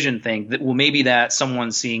blurred vision thing, that maybe that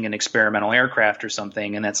someone's seeing an experimental aircraft or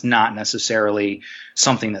something, and that's not necessarily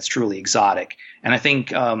something that's truly exotic. And I think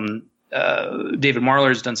David Marler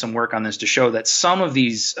has done some work on this to show that some of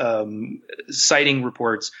these sighting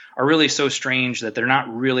reports are really so strange that they're not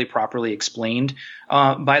really properly explained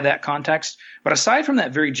by that context. But aside from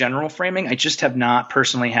that very general framing, I just have not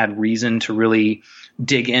personally had reason to really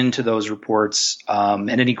dig into those reports at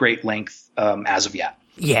any great length as of yet.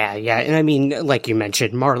 Yeah. And I mean, like you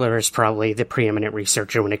mentioned, Marler is probably the preeminent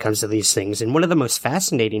researcher when it comes to these things. And one of the most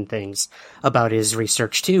fascinating things about his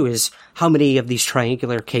research, too, is how many of these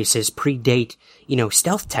triangular cases predate,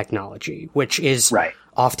 stealth technology, which is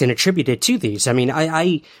often attributed to these. I mean,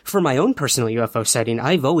 I, for my own personal UFO sighting,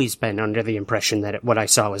 I've always been under the impression that what I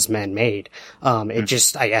saw was man-made. It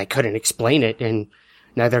just, I couldn't explain it. And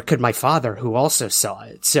neither could my father, who also saw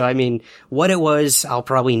it. So, I mean, what it was, I'll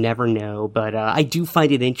probably never know, but I do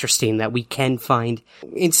find it interesting that we can find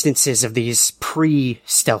instances of these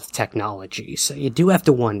pre-stealth technologies. So you do have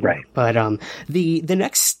to wonder. Right. But the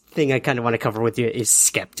next thing I kind of want to cover with you is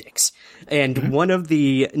skeptics. And one of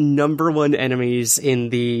the number one enemies in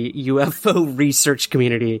the UFO research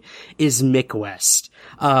community is Mick West.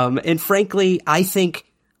 And frankly, I think,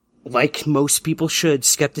 like most people should,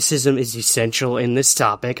 skepticism is essential in this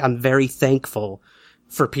topic. I'm very thankful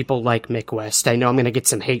for people like Mick West. I know I'm going to get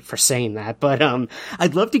some hate for saying that, but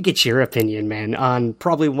I'd love to get your opinion, man, on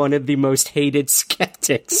probably one of the most hated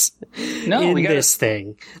skeptics in this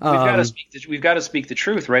thing. We've got to speak the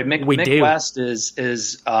truth, right? Mick West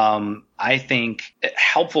is I think,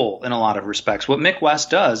 helpful in a lot of respects. What Mick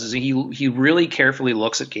West does is he really carefully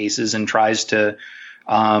looks at cases and tries to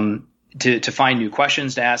find new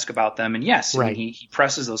questions to ask about them. And yes, I mean, he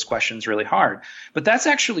presses those questions really hard, but that's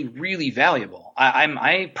actually really valuable.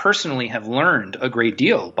 I personally have learned a great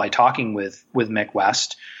deal by talking with Mick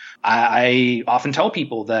West. I often tell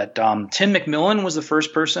people that Tim McMillan was the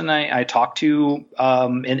first person I talked to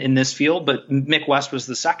in this field, but Mick West was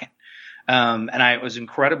the second. And I was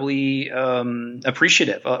incredibly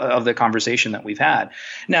appreciative of the conversation that we've had.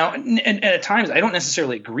 Now, and at times, I don't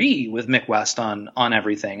necessarily agree with Mick West on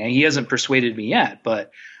everything. And he hasn't persuaded me yet,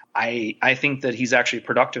 but I think that he's actually a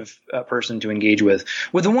productive person to engage with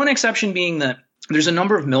the one exception being that there's a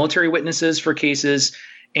number of military witnesses for cases,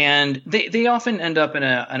 and they often end up in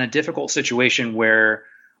a difficult situation where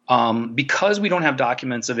because we don't have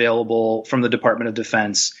documents available from the Department of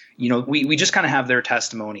Defense, we just kind of have their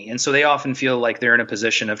testimony. And so they often feel like they're in a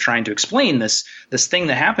position of trying to explain this thing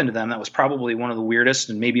that happened to them that was probably one of the weirdest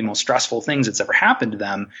and maybe most stressful things that's ever happened to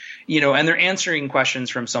them, and they're answering questions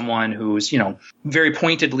from someone who's, very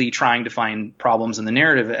pointedly trying to find problems in the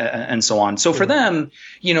narrative and so on. So for them,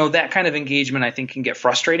 that kind of engagement, I think, can get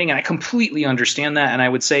frustrating. And I completely understand that. And I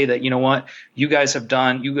would say that, you guys have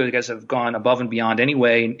gone above and beyond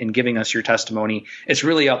anyway in giving us your testimony. It's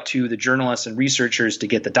really up to the journalists and researchers to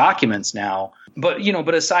get the documents now.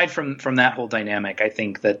 But aside from that whole dynamic, I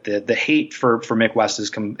think that the hate for Mick West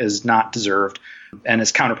is not deserved and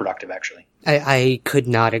is counterproductive, actually. I could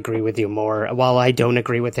not agree with you more. While I don't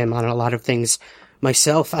agree with him on a lot of things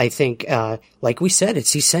myself, I think, like we said,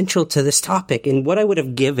 it's essential to this topic. And what I would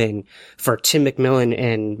have given for Tim McMillan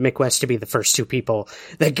and Mick West to be the first two people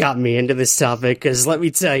that got me into this topic. Because let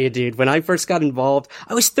me tell you, dude, when I first got involved,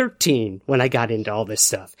 I was 13 when I got into all this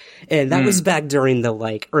stuff. And that was back during the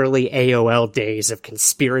like early AOL days of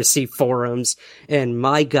conspiracy forums. And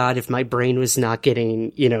my God, if my brain was not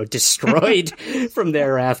getting, destroyed from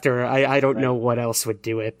thereafter, I don't know what else would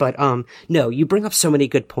do it. But, no, you bring up so many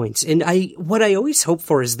good points. And what I always hope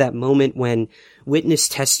for is that moment when witness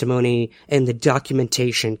testimony and the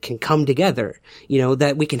documentation can come together,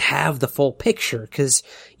 that we can have the full picture. Cause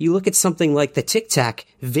you look at something like the Tic Tac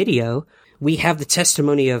video, we have the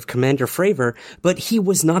testimony of Commander Fravor, but he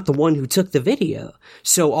was not the one who took the video.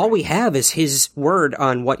 So all we have is his word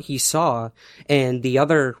on what he saw, and the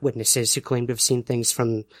other witnesses who claim to have seen things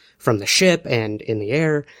from the ship and in the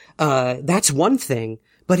air. That's one thing.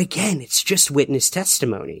 But again, it's just witness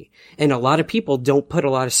testimony. And a lot of people don't put a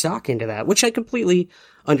lot of stock into that, which I completely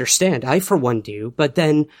understand. I, for one, do. But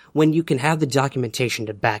then when you can have the documentation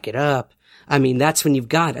to back it up, I mean, that's when you've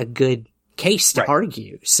got a good case to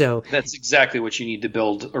argue. So that's exactly what you need to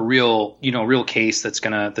build a real case that's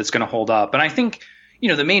gonna hold up. And I think,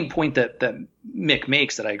 the main point that Mick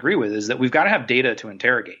makes that I agree with is that we've got to have data to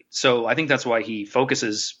interrogate. So I think that's why he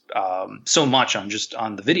focuses so much on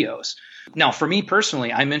the videos. Now, for me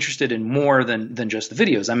personally, I'm interested in more than just the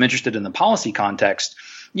videos. I'm interested in the policy context,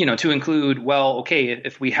 to include, well, okay,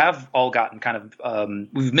 if we have all gotten kind of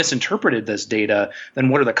we've misinterpreted this data, then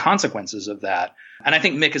what are the consequences of that? And I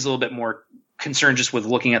think Mick is a little bit more concerned just with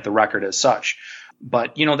looking at the record as such.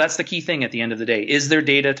 But, that's the key thing at the end of the day. Is there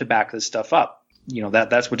data to back this stuff up?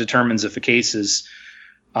 That's what determines if a case is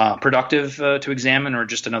productive to examine or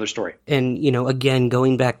just another story. And, again,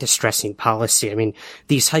 going back to stressing policy, I mean,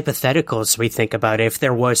 these hypotheticals we think about, if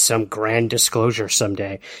there was some grand disclosure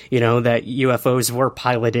someday, that UFOs were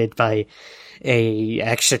piloted by a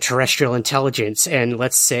extraterrestrial intelligence, and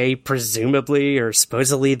let's say presumably or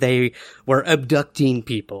supposedly they were abducting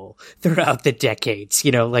people throughout the decades,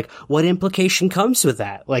 what implication comes with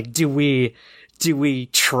that? Like, do we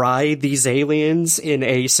try these aliens in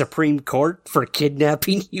a Supreme Court for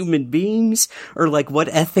kidnapping human beings? Or what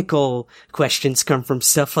ethical questions come from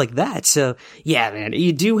stuff like that? So yeah, man,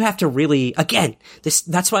 you do have to really, again,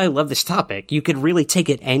 that's why I love this topic. You could really take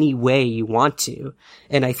it any way you want to.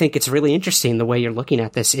 And I think it's really interesting the way you're looking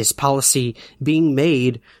at this is policy being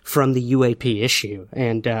made from the UAP issue.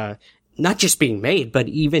 And, not just being made, but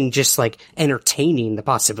even just entertaining the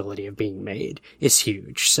possibility of being made is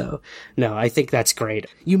huge. So no, I think that's great.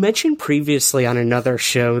 You mentioned previously on another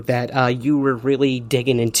show that you were really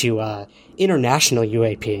digging into international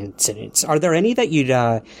UAP incidents. Are there any that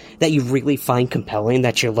you really find compelling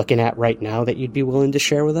that you're looking at right now that you'd be willing to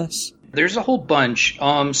share with us? There's a whole bunch.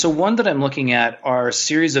 So one that I'm looking at are a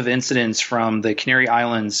series of incidents from the Canary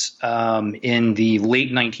Islands in the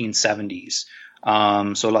late 1970s.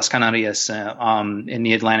 So Las Canarias in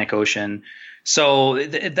the Atlantic Ocean. So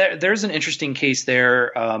there's an interesting case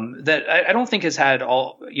there that I don't think has had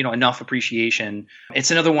enough appreciation. It's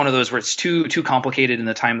another one of those where it's too complicated in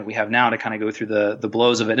the time that we have now to kind of go through the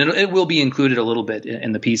blows of it. And it will be included a little bit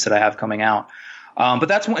in the piece that I have coming out. But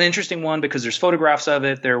that's an interesting one because there's photographs of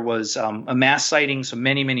it. There was a mass sighting, so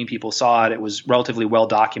many people saw it. It was relatively well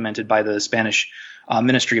documented by the Spanish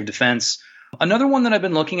Ministry of Defense. Another one that I've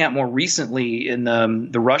been looking at more recently in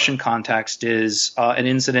the Russian context is an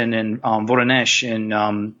incident in Voronezh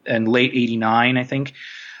in late '89, I think.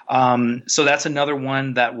 So that's another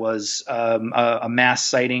one that was a mass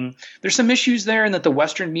sighting. There's some issues there in that the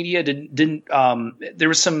Western media didn't there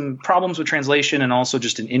was some problems with translation and also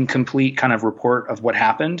just an incomplete kind of report of what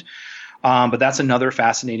happened. But that's another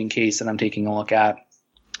fascinating case that I'm taking a look at.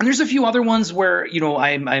 And there's a few other ones where,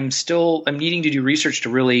 I'm needing to do research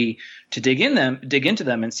to dig into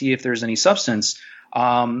them and see if there's any substance.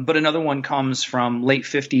 But another one comes from late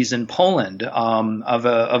 50s in Poland, of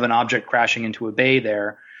an object crashing into a bay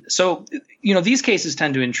there. So, these cases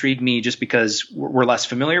tend to intrigue me just because we're less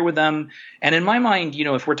familiar with them. And in my mind,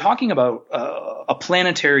 if we're talking about a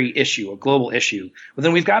planetary issue, a global issue, well,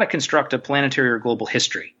 then we've got to construct a planetary or global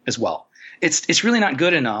history as well. It's really not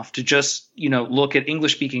good enough to just, look at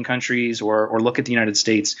English speaking countries or look at the United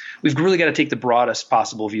States. We've really got to take the broadest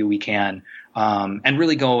possible view we can, and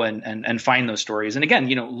really go and find those stories. And again,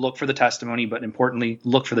 look for the testimony, but importantly,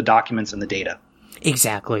 look for the documents and the data.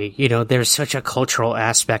 Exactly. There's such a cultural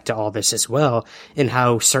aspect to all this as well, and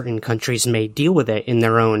how certain countries may deal with it in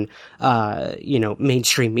their own,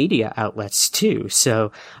 mainstream media outlets too.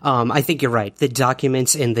 So, I think you're right. The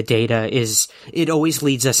documents and the data it always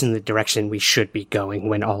leads us in the direction we should be going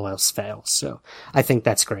when all else fails. So I think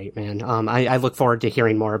that's great, man. I look forward to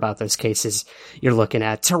hearing more about those cases you're looking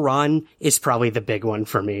at. Tehran is probably the big one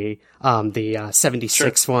for me. The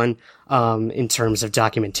 76 Sure. one, in terms of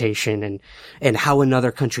documentation and how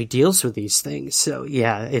another country deals with these things. So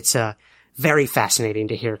yeah, it's, very fascinating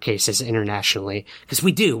to hear cases internationally, because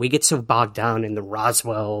we get so bogged down in the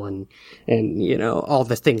Roswell and all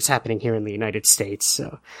the things happening here in the United States.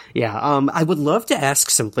 So yeah, I would love to ask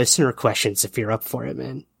some listener questions if you're up for it,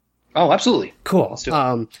 man. Oh, absolutely. Cool.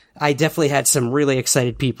 I definitely had some really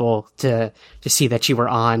excited people to see that you were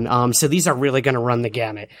on. So these are really going to run the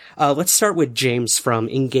gamut. Let's start with James from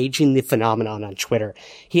Engaging the Phenomenon on Twitter.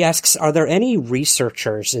 He asks, are there any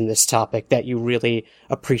researchers in this topic that you really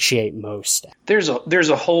appreciate most? There's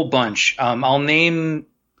a whole bunch. I'll name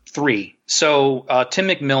 3. So, Tim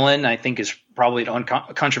McMillan, I think, is probably an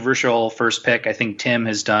uncontroversial first pick. I think Tim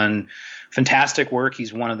has done fantastic work.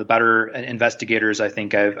 He's one of the better investigators I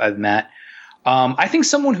think I've met. I think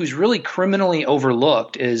someone who's really criminally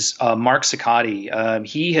overlooked is Mark Sicati.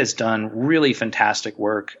 He has done really fantastic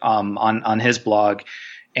work on his blog,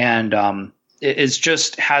 and it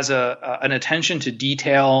just has an attention to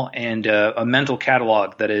detail and a mental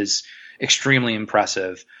catalog that is extremely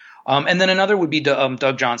impressive. And then another would be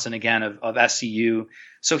Doug Johnson, again, of SCU.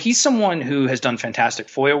 So he's someone who has done fantastic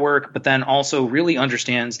FOIA work, but then also really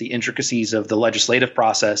understands the intricacies of the legislative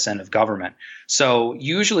process and of government. So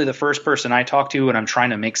usually the first person I talk to when I'm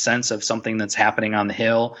trying to make sense of something that's happening on the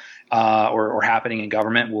Hill or happening in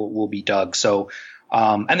government will be Doug. So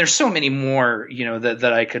and there's so many more,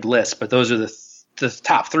 that I could list, but those are the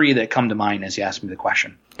top 3 that come to mind as you ask me the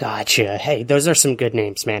question. Gotcha. Hey, those are some good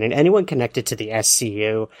names, man. And anyone connected to the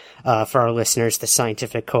SCU, for our listeners, the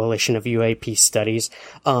Scientific Coalition of UAP Studies,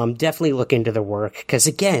 definitely look into the work. Because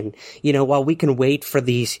again, while we can wait for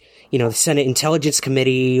these, the Senate Intelligence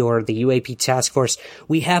Committee or the UAP Task Force,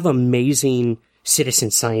 we have amazing citizen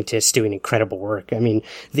scientists doing incredible work. I mean,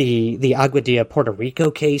 the Agua de Puerto Rico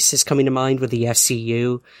case is coming to mind with the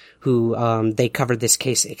SCU, who, they covered this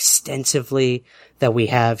case extensively, that we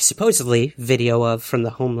have supposedly video of from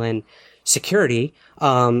the Homeland Security.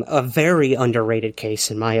 A very underrated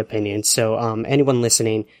case in my opinion. So, anyone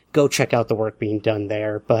listening, go check out the work being done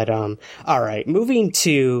there. But, all right, moving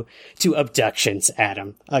to abductions,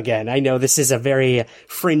 Adam. Again, I know this is a very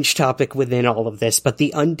fringe topic within all of this, but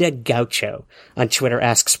the Undead Gaucho on Twitter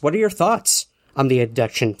asks, what are your thoughts on the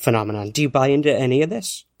abduction phenomenon? Do you buy into any of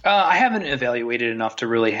this? I haven't evaluated enough to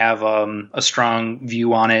really have a strong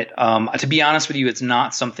view on it. To be honest with you, it's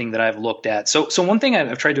not something that I've looked at. So one thing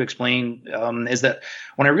I've tried to explain is that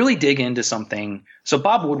when I really dig into something, so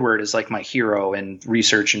Bob Woodward is like my hero in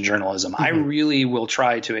research and journalism. Mm-hmm. I really will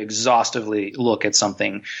try to exhaustively look at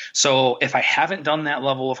something. So if I haven't done that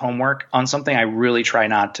level of homework on something, I really try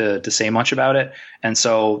not to say much about it. And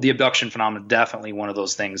so the abduction phenomenon, definitely one of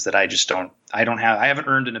those things that I haven't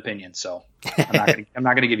earned an opinion. So I'm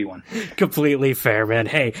not going to give you one. Completely fair, man.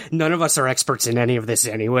 Hey, none of us are experts in any of this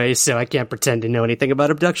anyway, so I can't pretend to know anything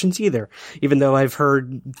about abductions either. Even though I've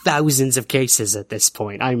heard thousands of cases at this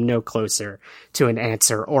point, I'm no closer to an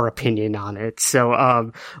answer or opinion on it.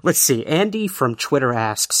 So, let's see. Andy from Twitter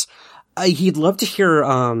asks, he'd love to hear,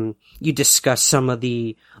 you discuss some of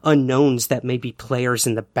the unknowns that may be players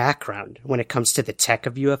in the background when it comes to the tech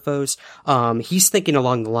of UFOs. He's thinking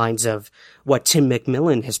along the lines of what Tim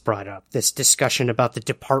McMillan has brought up, this discussion about the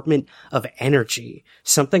Department of Energy,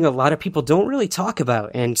 something a lot of people don't really talk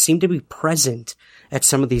about and seem to be present at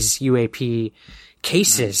some of these UAP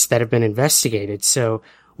cases that have been investigated. So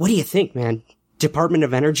what do you think, man? Department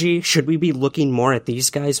of Energy, should we be looking more at these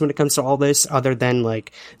guys when it comes to all this other than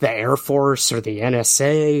like the Air Force or the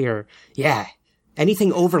NSA or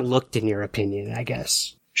anything overlooked in your opinion, I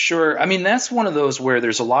guess? Sure. I mean, that's one of those where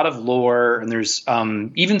there's a lot of lore and there's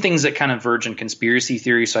even things that kind of verge in conspiracy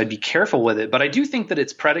theory. So I'd be careful with it. But I do think that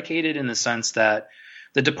it's predicated in the sense that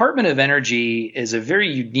the Department of Energy is a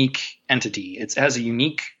very unique entity. It has a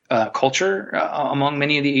unique culture among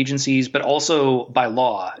many of the agencies, but also by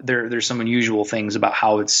law, there's some unusual things about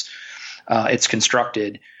how it's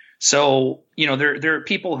constructed. So, there are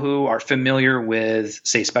people who are familiar with,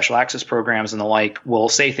 say, special access programs and the like will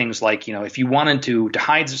say things like, if you wanted to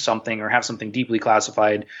hide something or have something deeply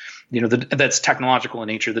classified, that's technological in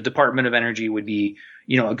nature, the Department of Energy would be,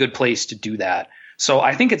 a good place to do that. So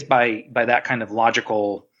I think it's by that kind of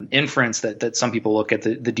logical inference that some people look at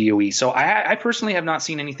the DOE. So I personally have not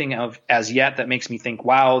seen anything of as yet that makes me think,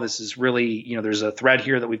 wow, this is really, there's a thread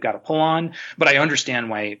here that we've got to pull on. But I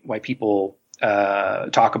understand why people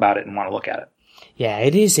talk about it and want to look at it. Yeah,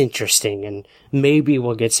 it is interesting, and maybe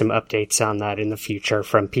we'll get some updates on that in the future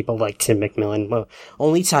from people like Tim McMillan. Well,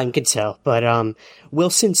 only time can tell. But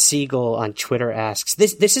Wilson Siegel on Twitter asks,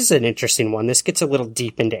 this is an interesting one. This gets a little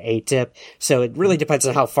deep into ATIP, so it really depends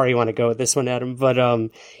on how far you want to go with this one, Adam.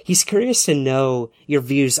 But he's curious to know your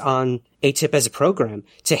views on ATIP as a program.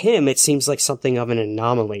 To him, it seems like something of an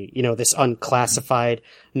anomaly. This unclassified,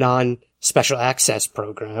 non-special access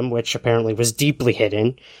program, which apparently was deeply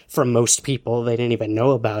hidden from most people. They didn't even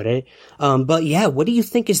know about it. But yeah, what do you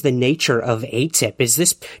think is the nature of ATIP? Is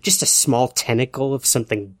this just a small tentacle of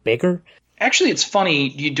something bigger? Actually, it's funny,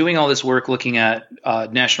 you doing all this work looking at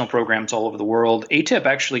national programs all over the world. ATIP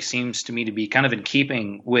actually seems to me to be kind of in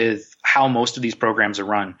keeping with how most of these programs are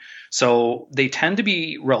run. So they tend to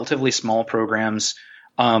be relatively small programs.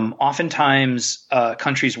 Oftentimes,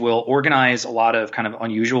 countries will organize a lot of kind of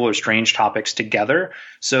unusual or strange topics together.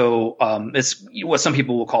 So it's what some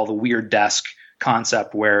people will call the weird desk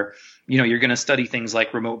concept, where you're going to study things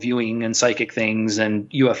like remote viewing and psychic things and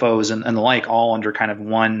UFOs and the like, all under kind of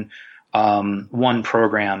one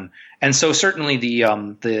program. And so certainly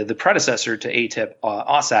the predecessor to ATIP,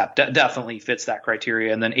 OSAP, definitely fits that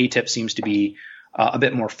criteria. And then ATIP seems to be a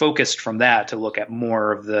bit more focused from that to look at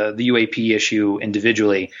more of the UAP issue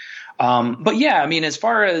individually. But yeah, I mean, as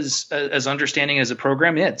far as understanding as a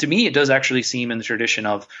program, yeah, to me, it does actually seem in the tradition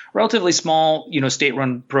of relatively small,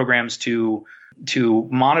 state-run programs to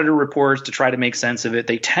monitor reports, to try to make sense of it.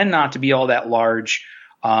 They tend not to be all that large.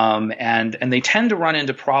 And they tend to run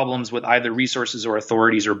into problems with either resources or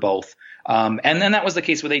authorities or both. And then that was the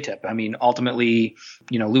case with ATIP. I mean, ultimately,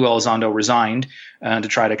 Lou Elizondo resigned to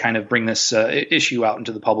try to kind of bring this issue out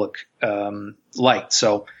into the public light.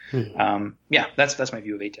 So, yeah, that's my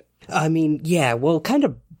view of ATIP. I mean, yeah, well, kind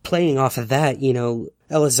of playing off of that,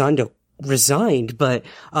 Elizondo resigned, but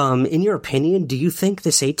in your opinion, do you think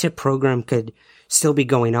this ATIP program could still be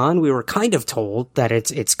going on? We were kind of told that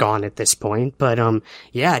it's gone at this point, but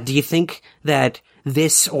yeah, do you think that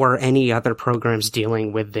this or any other programs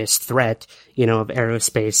dealing with this threat, of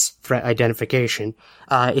aerospace threat identification,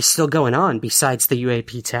 is still going on besides the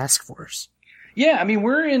UAP task force? Yeah, I mean,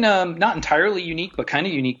 we're in a not entirely unique, but kind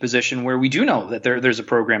of unique position where we do know that there's a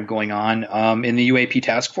program going on in the UAP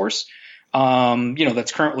task force,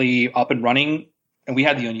 that's currently up and running. And we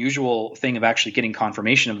had the unusual thing of actually getting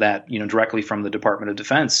confirmation of that, directly from the Department of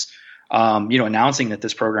Defense, announcing that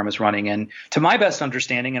this program is running. And to my best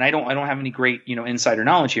understanding, and I don't have any great, insider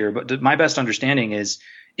knowledge here, but to my best understanding is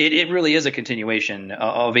it really is a continuation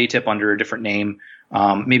of ATIP under a different name,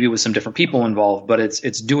 maybe with some different people involved, but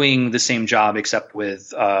it's doing the same job except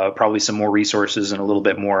with probably some more resources and a little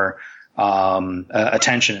bit more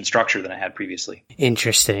attention and structure than I had previously.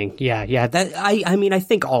 Interesting. Yeah. That I mean, I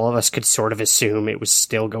think all of us could sort of assume it was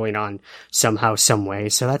still going on somehow, some way.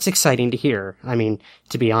 So that's exciting to hear. I mean,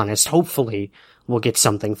 to be honest, hopefully we'll get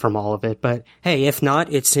something from all of it. But hey, if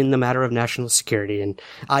not, it's in the matter of national security, and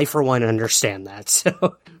I, for one, understand that.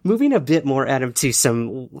 So moving a bit more, Adam, to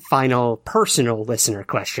some final personal listener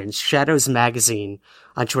questions. Shadows Magazine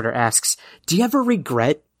on Twitter asks, do you ever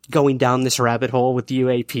regret going down this rabbit hole with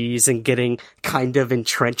UAPs and getting kind of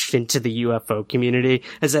entrenched into the UFO community?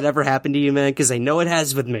 Has that ever happened to you, man? Because I know it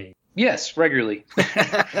has with me. Yes, regularly.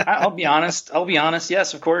 I'll be honest.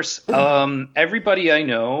 Yes, of course. Everybody I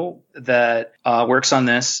know that works on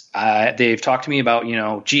this, they've talked to me about,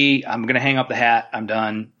 gee, I'm going to hang up the hat. I'm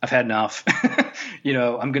done. I've had enough.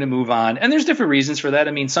 I'm going to move on. And there's different reasons for that.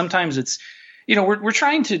 I mean, sometimes it's, we're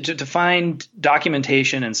trying to find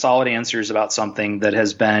documentation and solid answers about something that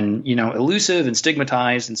has been, elusive and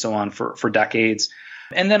stigmatized and so on for decades.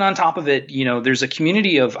 And then on top of it, there's a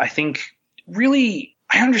community of, I think, really,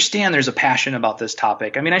 I understand there's a passion about this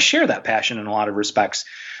topic. I mean, I share that passion in a lot of respects,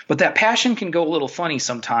 but that passion can go a little funny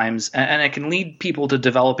sometimes, and it can lead people to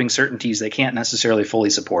developing certainties they can't necessarily fully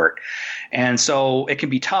support. And so it can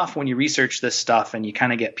be tough when you research this stuff and you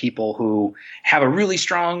kind of get people who have a really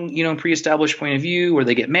strong, pre-established point of view, or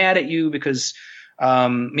they get mad at you because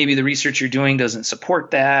maybe the research you're doing doesn't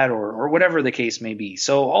support that, or whatever the case may be.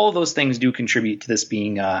 So all of those things do contribute to this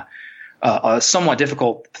being a somewhat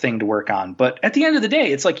difficult thing to work on. But at the end of the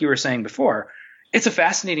day, it's like you were saying before, it's a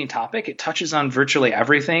fascinating topic. It touches on virtually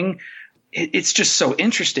everything. It's just so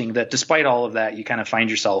interesting that despite all of that, you kind of find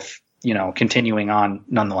yourself, continuing on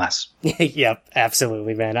nonetheless. Yep,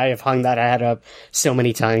 absolutely, man. I have hung that hat up so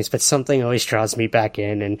many times, but something always draws me back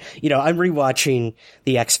in. And, I'm rewatching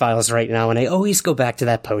The X-Files right now, and I always go back to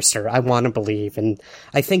that poster. I want to believe. And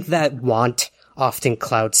I think that want often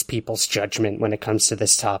clouds people's judgment when it comes to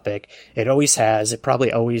this topic. It always has. It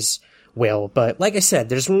probably always will. But like I said,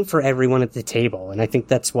 there's room for everyone at the table. And I think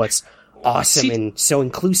that's what's awesome and so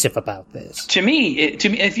inclusive about this. To me,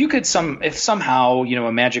 if somehow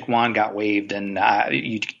a magic wand got waved and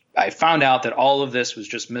I found out that all of this was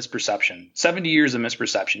just misperception, 70 years of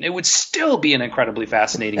misperception, it would still be an incredibly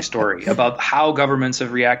fascinating story about how governments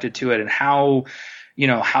have reacted to it and how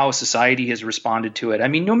society has responded to it. I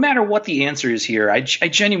mean, no matter what the answer is here, I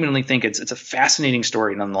genuinely think it's a fascinating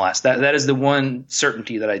story nonetheless. That is the one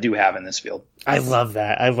certainty that I do have in this field. I love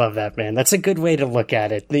that, man. That's a good way to look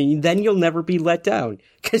at it. Then you'll never be let down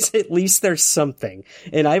because at least there's something.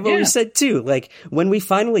 And I've always said too, like when we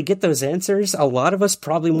finally get those answers, a lot of us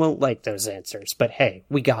probably won't like those answers, but hey,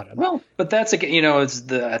 we got them. Well, but that's it's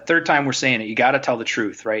the third time we're saying it. You got to tell the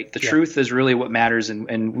truth, right? The truth is really what matters.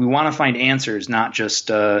 And we want to find answers, not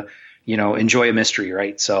just, enjoy a mystery,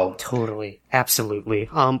 right? So totally. Absolutely.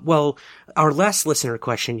 Well, our last listener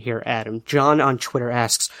question here, Adam, John on Twitter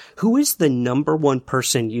asks, who is the number one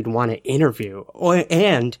person you'd want to interview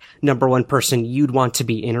and number one person you'd want to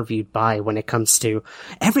be interviewed by when it comes to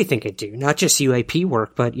everything you do, not just UAP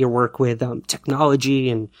work, but your work with, technology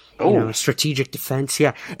and, strategic defense.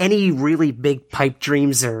 Yeah. Any really big pipe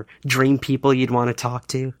dreams or dream people you'd want to talk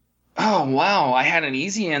to? Oh, wow. I had an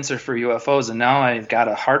easy answer for UFOs, and now I've got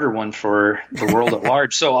a harder one for the world at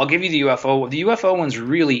large. So I'll give you the UFO. The UFO one's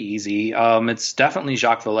really easy. It's definitely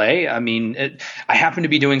Jacques Vallée. I mean, I happen to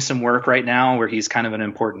be doing some work right now where he's kind of an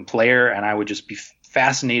important player, and I would just be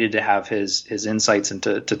fascinated to have his insights and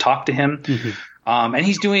to talk to him. Mm-hmm. And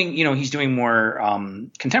he's doing more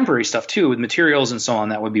contemporary stuff too with materials and so on.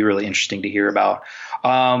 That would be really interesting to hear about.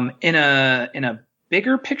 In a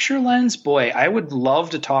bigger picture lens, boy, I would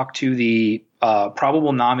love to talk to the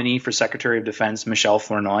probable nominee for Secretary of Defense, Michelle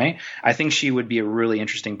Flournoy. I think she would be a really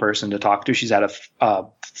interesting person to talk to. She's had a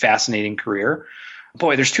fascinating career.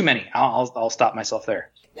 Boy, there's too many. I'll stop myself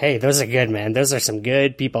there. Hey, those are good, man. Those are some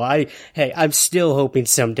good people. I'm still hoping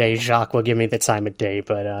someday Jacques will give me the time of day,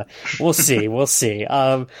 but we'll see. We'll see.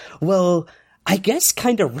 Well, I guess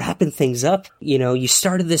kind of wrapping things up, you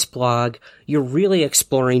started this blog, you're really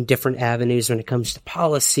exploring different avenues when it comes to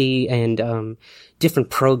policy and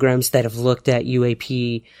different programs that have looked at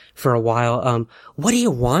UAP for a while. What do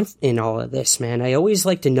you want in all of this, man? I always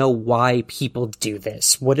like to know why people do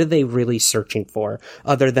this. What are they really searching for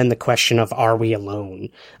other than the question of, are we alone?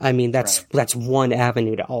 I mean, that's one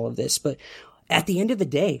avenue to all of this. But at the end of the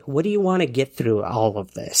day, what do you want to get through all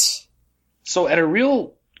of this? So at a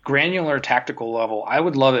real granular tactical level, I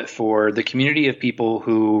would love it for the community of people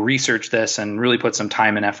who research this and really put some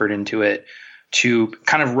time and effort into it to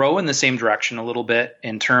kind of row in the same direction a little bit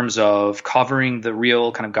in terms of covering the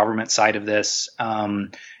real kind of government side of this,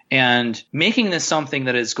 and making this something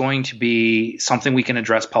that is going to be something we can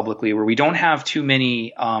address publicly, where we don't have too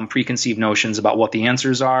many preconceived notions about what the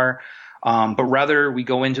answers are. But rather we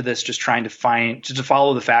go into this just trying to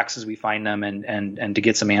follow the facts as we find them and to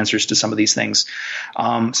get some answers to some of these things.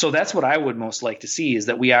 So that's what I would most like to see, is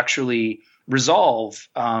that we actually resolve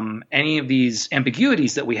any of these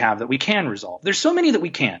ambiguities that we have that we can resolve. There's so many that we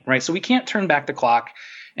can't, right? So we can't turn back the clock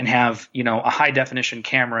and have, a high definition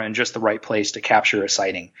camera in just the right place to capture a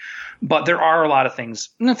sighting. But there are a lot of things.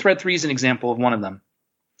 Thread 3 is an example of one of them,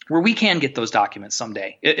 where we can get those documents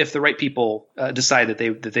someday if the right people decide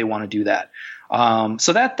that they want to do that.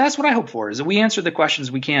 So that's what I hope for, is that we answer the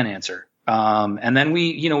questions we can answer. And then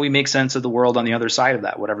we make sense of the world on the other side of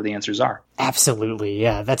that, whatever the answers are. Absolutely.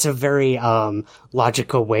 Yeah. That's a very,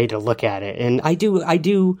 logical way to look at it. And I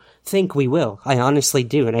do think we will. I honestly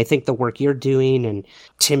do. And I think the work you're doing, and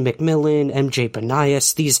Tim McMillan, MJ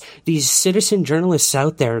Banias, these citizen journalists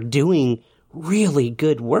out there doing really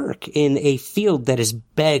good work in a field that has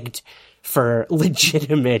begged for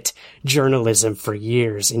legitimate journalism for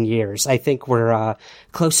years and years. I think we're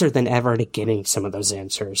closer than ever to getting some of those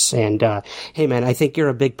answers. And hey, man, I think you're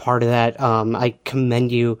a big part of that. I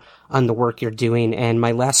commend you on the work you're doing. And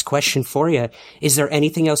my last question for you, is there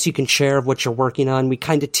anything else you can share of what you're working on? We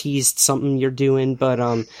kind of teased something you're doing, but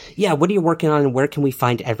what are you working on, and where can we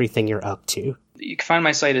find everything you're up to? You can find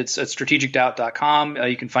my site at strategicdoubt.com.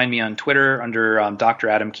 You can find me on Twitter under Dr.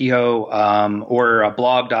 Adam Kehoe, or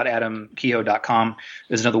blog.adamkehoe.com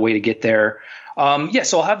is another way to get there.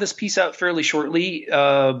 So I'll have this piece out fairly shortly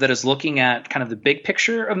that is looking at kind of the big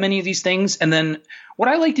picture of many of these things. And then what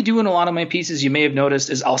I like to do in a lot of my pieces, you may have noticed,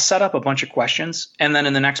 is I'll set up a bunch of questions, and then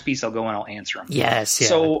in the next piece I'll go and I'll answer them. Yes. Yeah.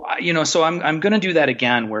 So I'm going to do that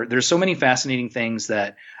again, where there's so many fascinating things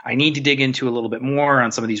that I need to dig into a little bit more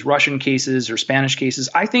on some of these Russian cases or Spanish cases.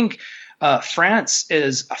 I think France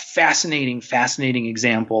is a fascinating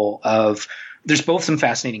example of. There's both some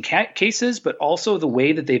fascinating cases, but also the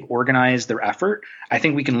way that they've organized their effort, I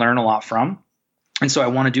think we can learn a lot from. And so I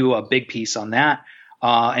want to do a big piece on that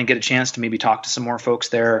and get a chance to maybe talk to some more folks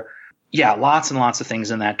there. Yeah, lots and lots of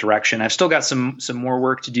things in that direction. I've still got some more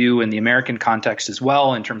work to do in the American context as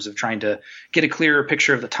well, in terms of trying to get a clearer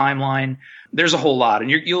picture of the timeline. There's a whole lot,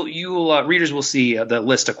 and you'll readers will see the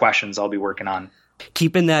list of questions I'll be working on.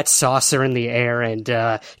 Keeping that saucer in the air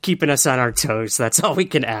and keeping us on our toes. That's all we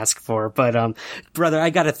can ask for. But, brother,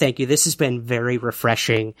 I got to thank you. This has been very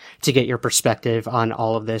refreshing to get your perspective on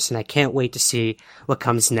all of this, and I can't wait to see what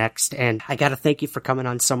comes next. And I got to thank you for coming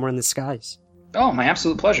on Somewhere in the Skies. Oh, my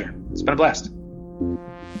absolute pleasure. It's been a blast.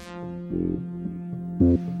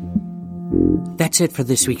 That's it for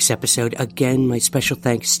this week's episode. Again, my special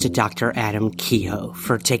thanks to Dr. Adam Kehoe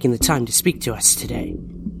for taking the time to speak to us today.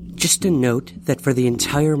 Just a note that for the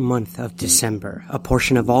entire month of December, a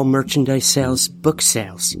portion of all merchandise sales, book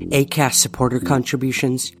sales, ACAST supporter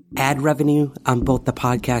contributions, ad revenue on both the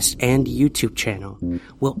podcast and YouTube channel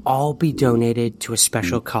will all be donated to a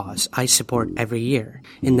special cause I support every year,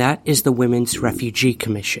 and that is the Women's Refugee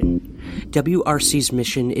Commission. WRC's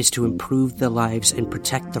mission is to improve the lives and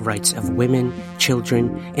protect the rights of women,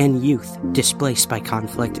 children, and youth displaced by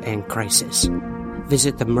conflict and crisis.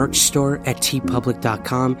 Visit the merch store at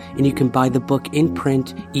tpublic.com, and you can buy the book in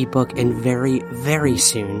print, ebook, and very, very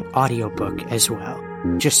soon audiobook as well.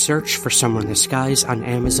 Just search for Somewhere in the Skies on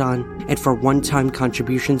Amazon, and for one-time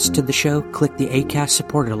contributions to the show, click the ACAST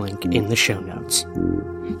supporter link in the show notes.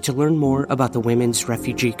 To learn more about the Women's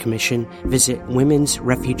Refugee Commission, visit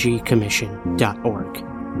womensrefugeecommission.org.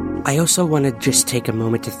 I also want to just take a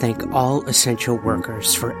moment to thank all essential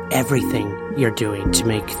workers for everything you're doing to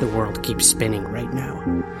make the world keep spinning right now.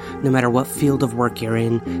 No matter what field of work you're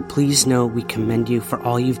in, please know we commend you for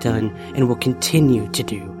all you've done and will continue to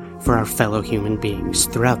do for our fellow human beings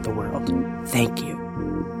throughout the world. Thank you.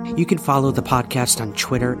 You can follow the podcast on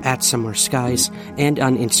Twitter at Somewhere Skies and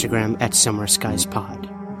on Instagram at Somewhere Skies Pod.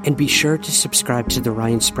 And be sure to subscribe to the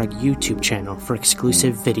Ryan Sprague YouTube channel for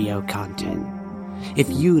exclusive video content. If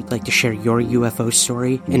you'd like to share your UFO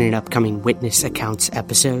story in an upcoming Witness Accounts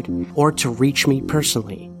episode, or to reach me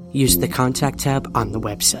personally, use the contact tab on the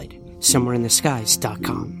website,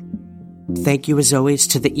 somewhereintheskies.com. Thank you as always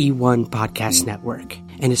to the E1 Podcast Network,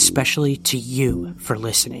 and especially to you for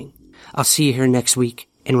listening. I'll see you here next week,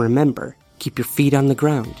 and remember, keep your feet on the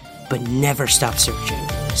ground, but never stop searching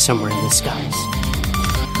somewhere in the skies.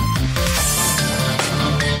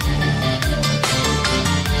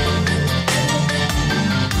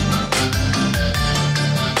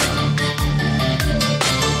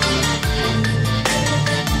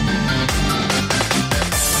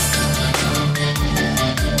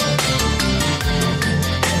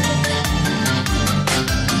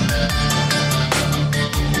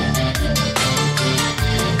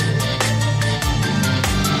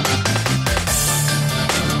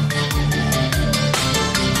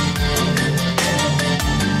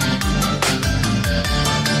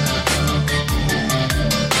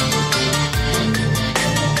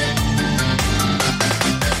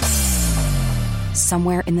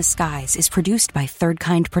 Somewhere in the Skies is produced by Third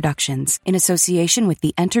Kind Productions in association with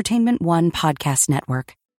the Entertainment One Podcast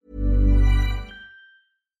Network.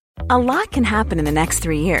 A lot can happen in the next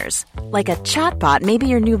 3 years. Like a chatbot may be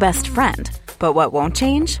your new best friend. But what won't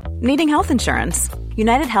change? Needing health insurance.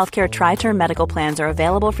 United Healthcare Tri-Term Medical Plans are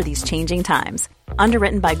available for these changing times.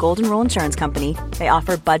 Underwritten by Golden Rule Insurance Company, they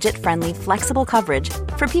offer budget-friendly, flexible coverage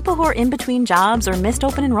for people who are in between jobs or missed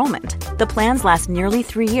open enrollment. The plans last nearly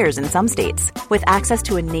 3 years in some states, with access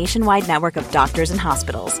to a nationwide network of doctors and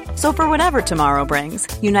hospitals. So for whatever tomorrow brings,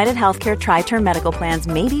 United Healthcare Tri-Term Medical Plans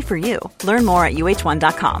may be for you. Learn more at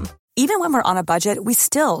uh1.com. Even when we're on a budget, we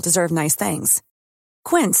still deserve nice things.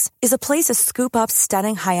 Quince is a place to scoop up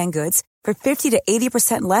stunning high-end goods for 50 to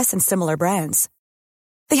 80% less than similar brands.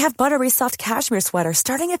 They have buttery soft cashmere sweaters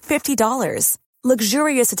starting at $50,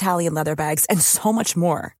 luxurious Italian leather bags, and so much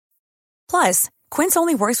more. Plus, Quince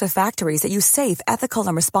only works with factories that use safe, ethical,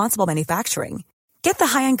 and responsible manufacturing. Get the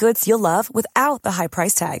high-end goods you'll love without the high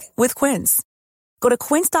price tag with Quince. Go to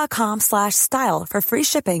quince.com/style for free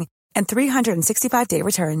shipping and 365-day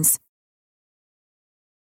returns.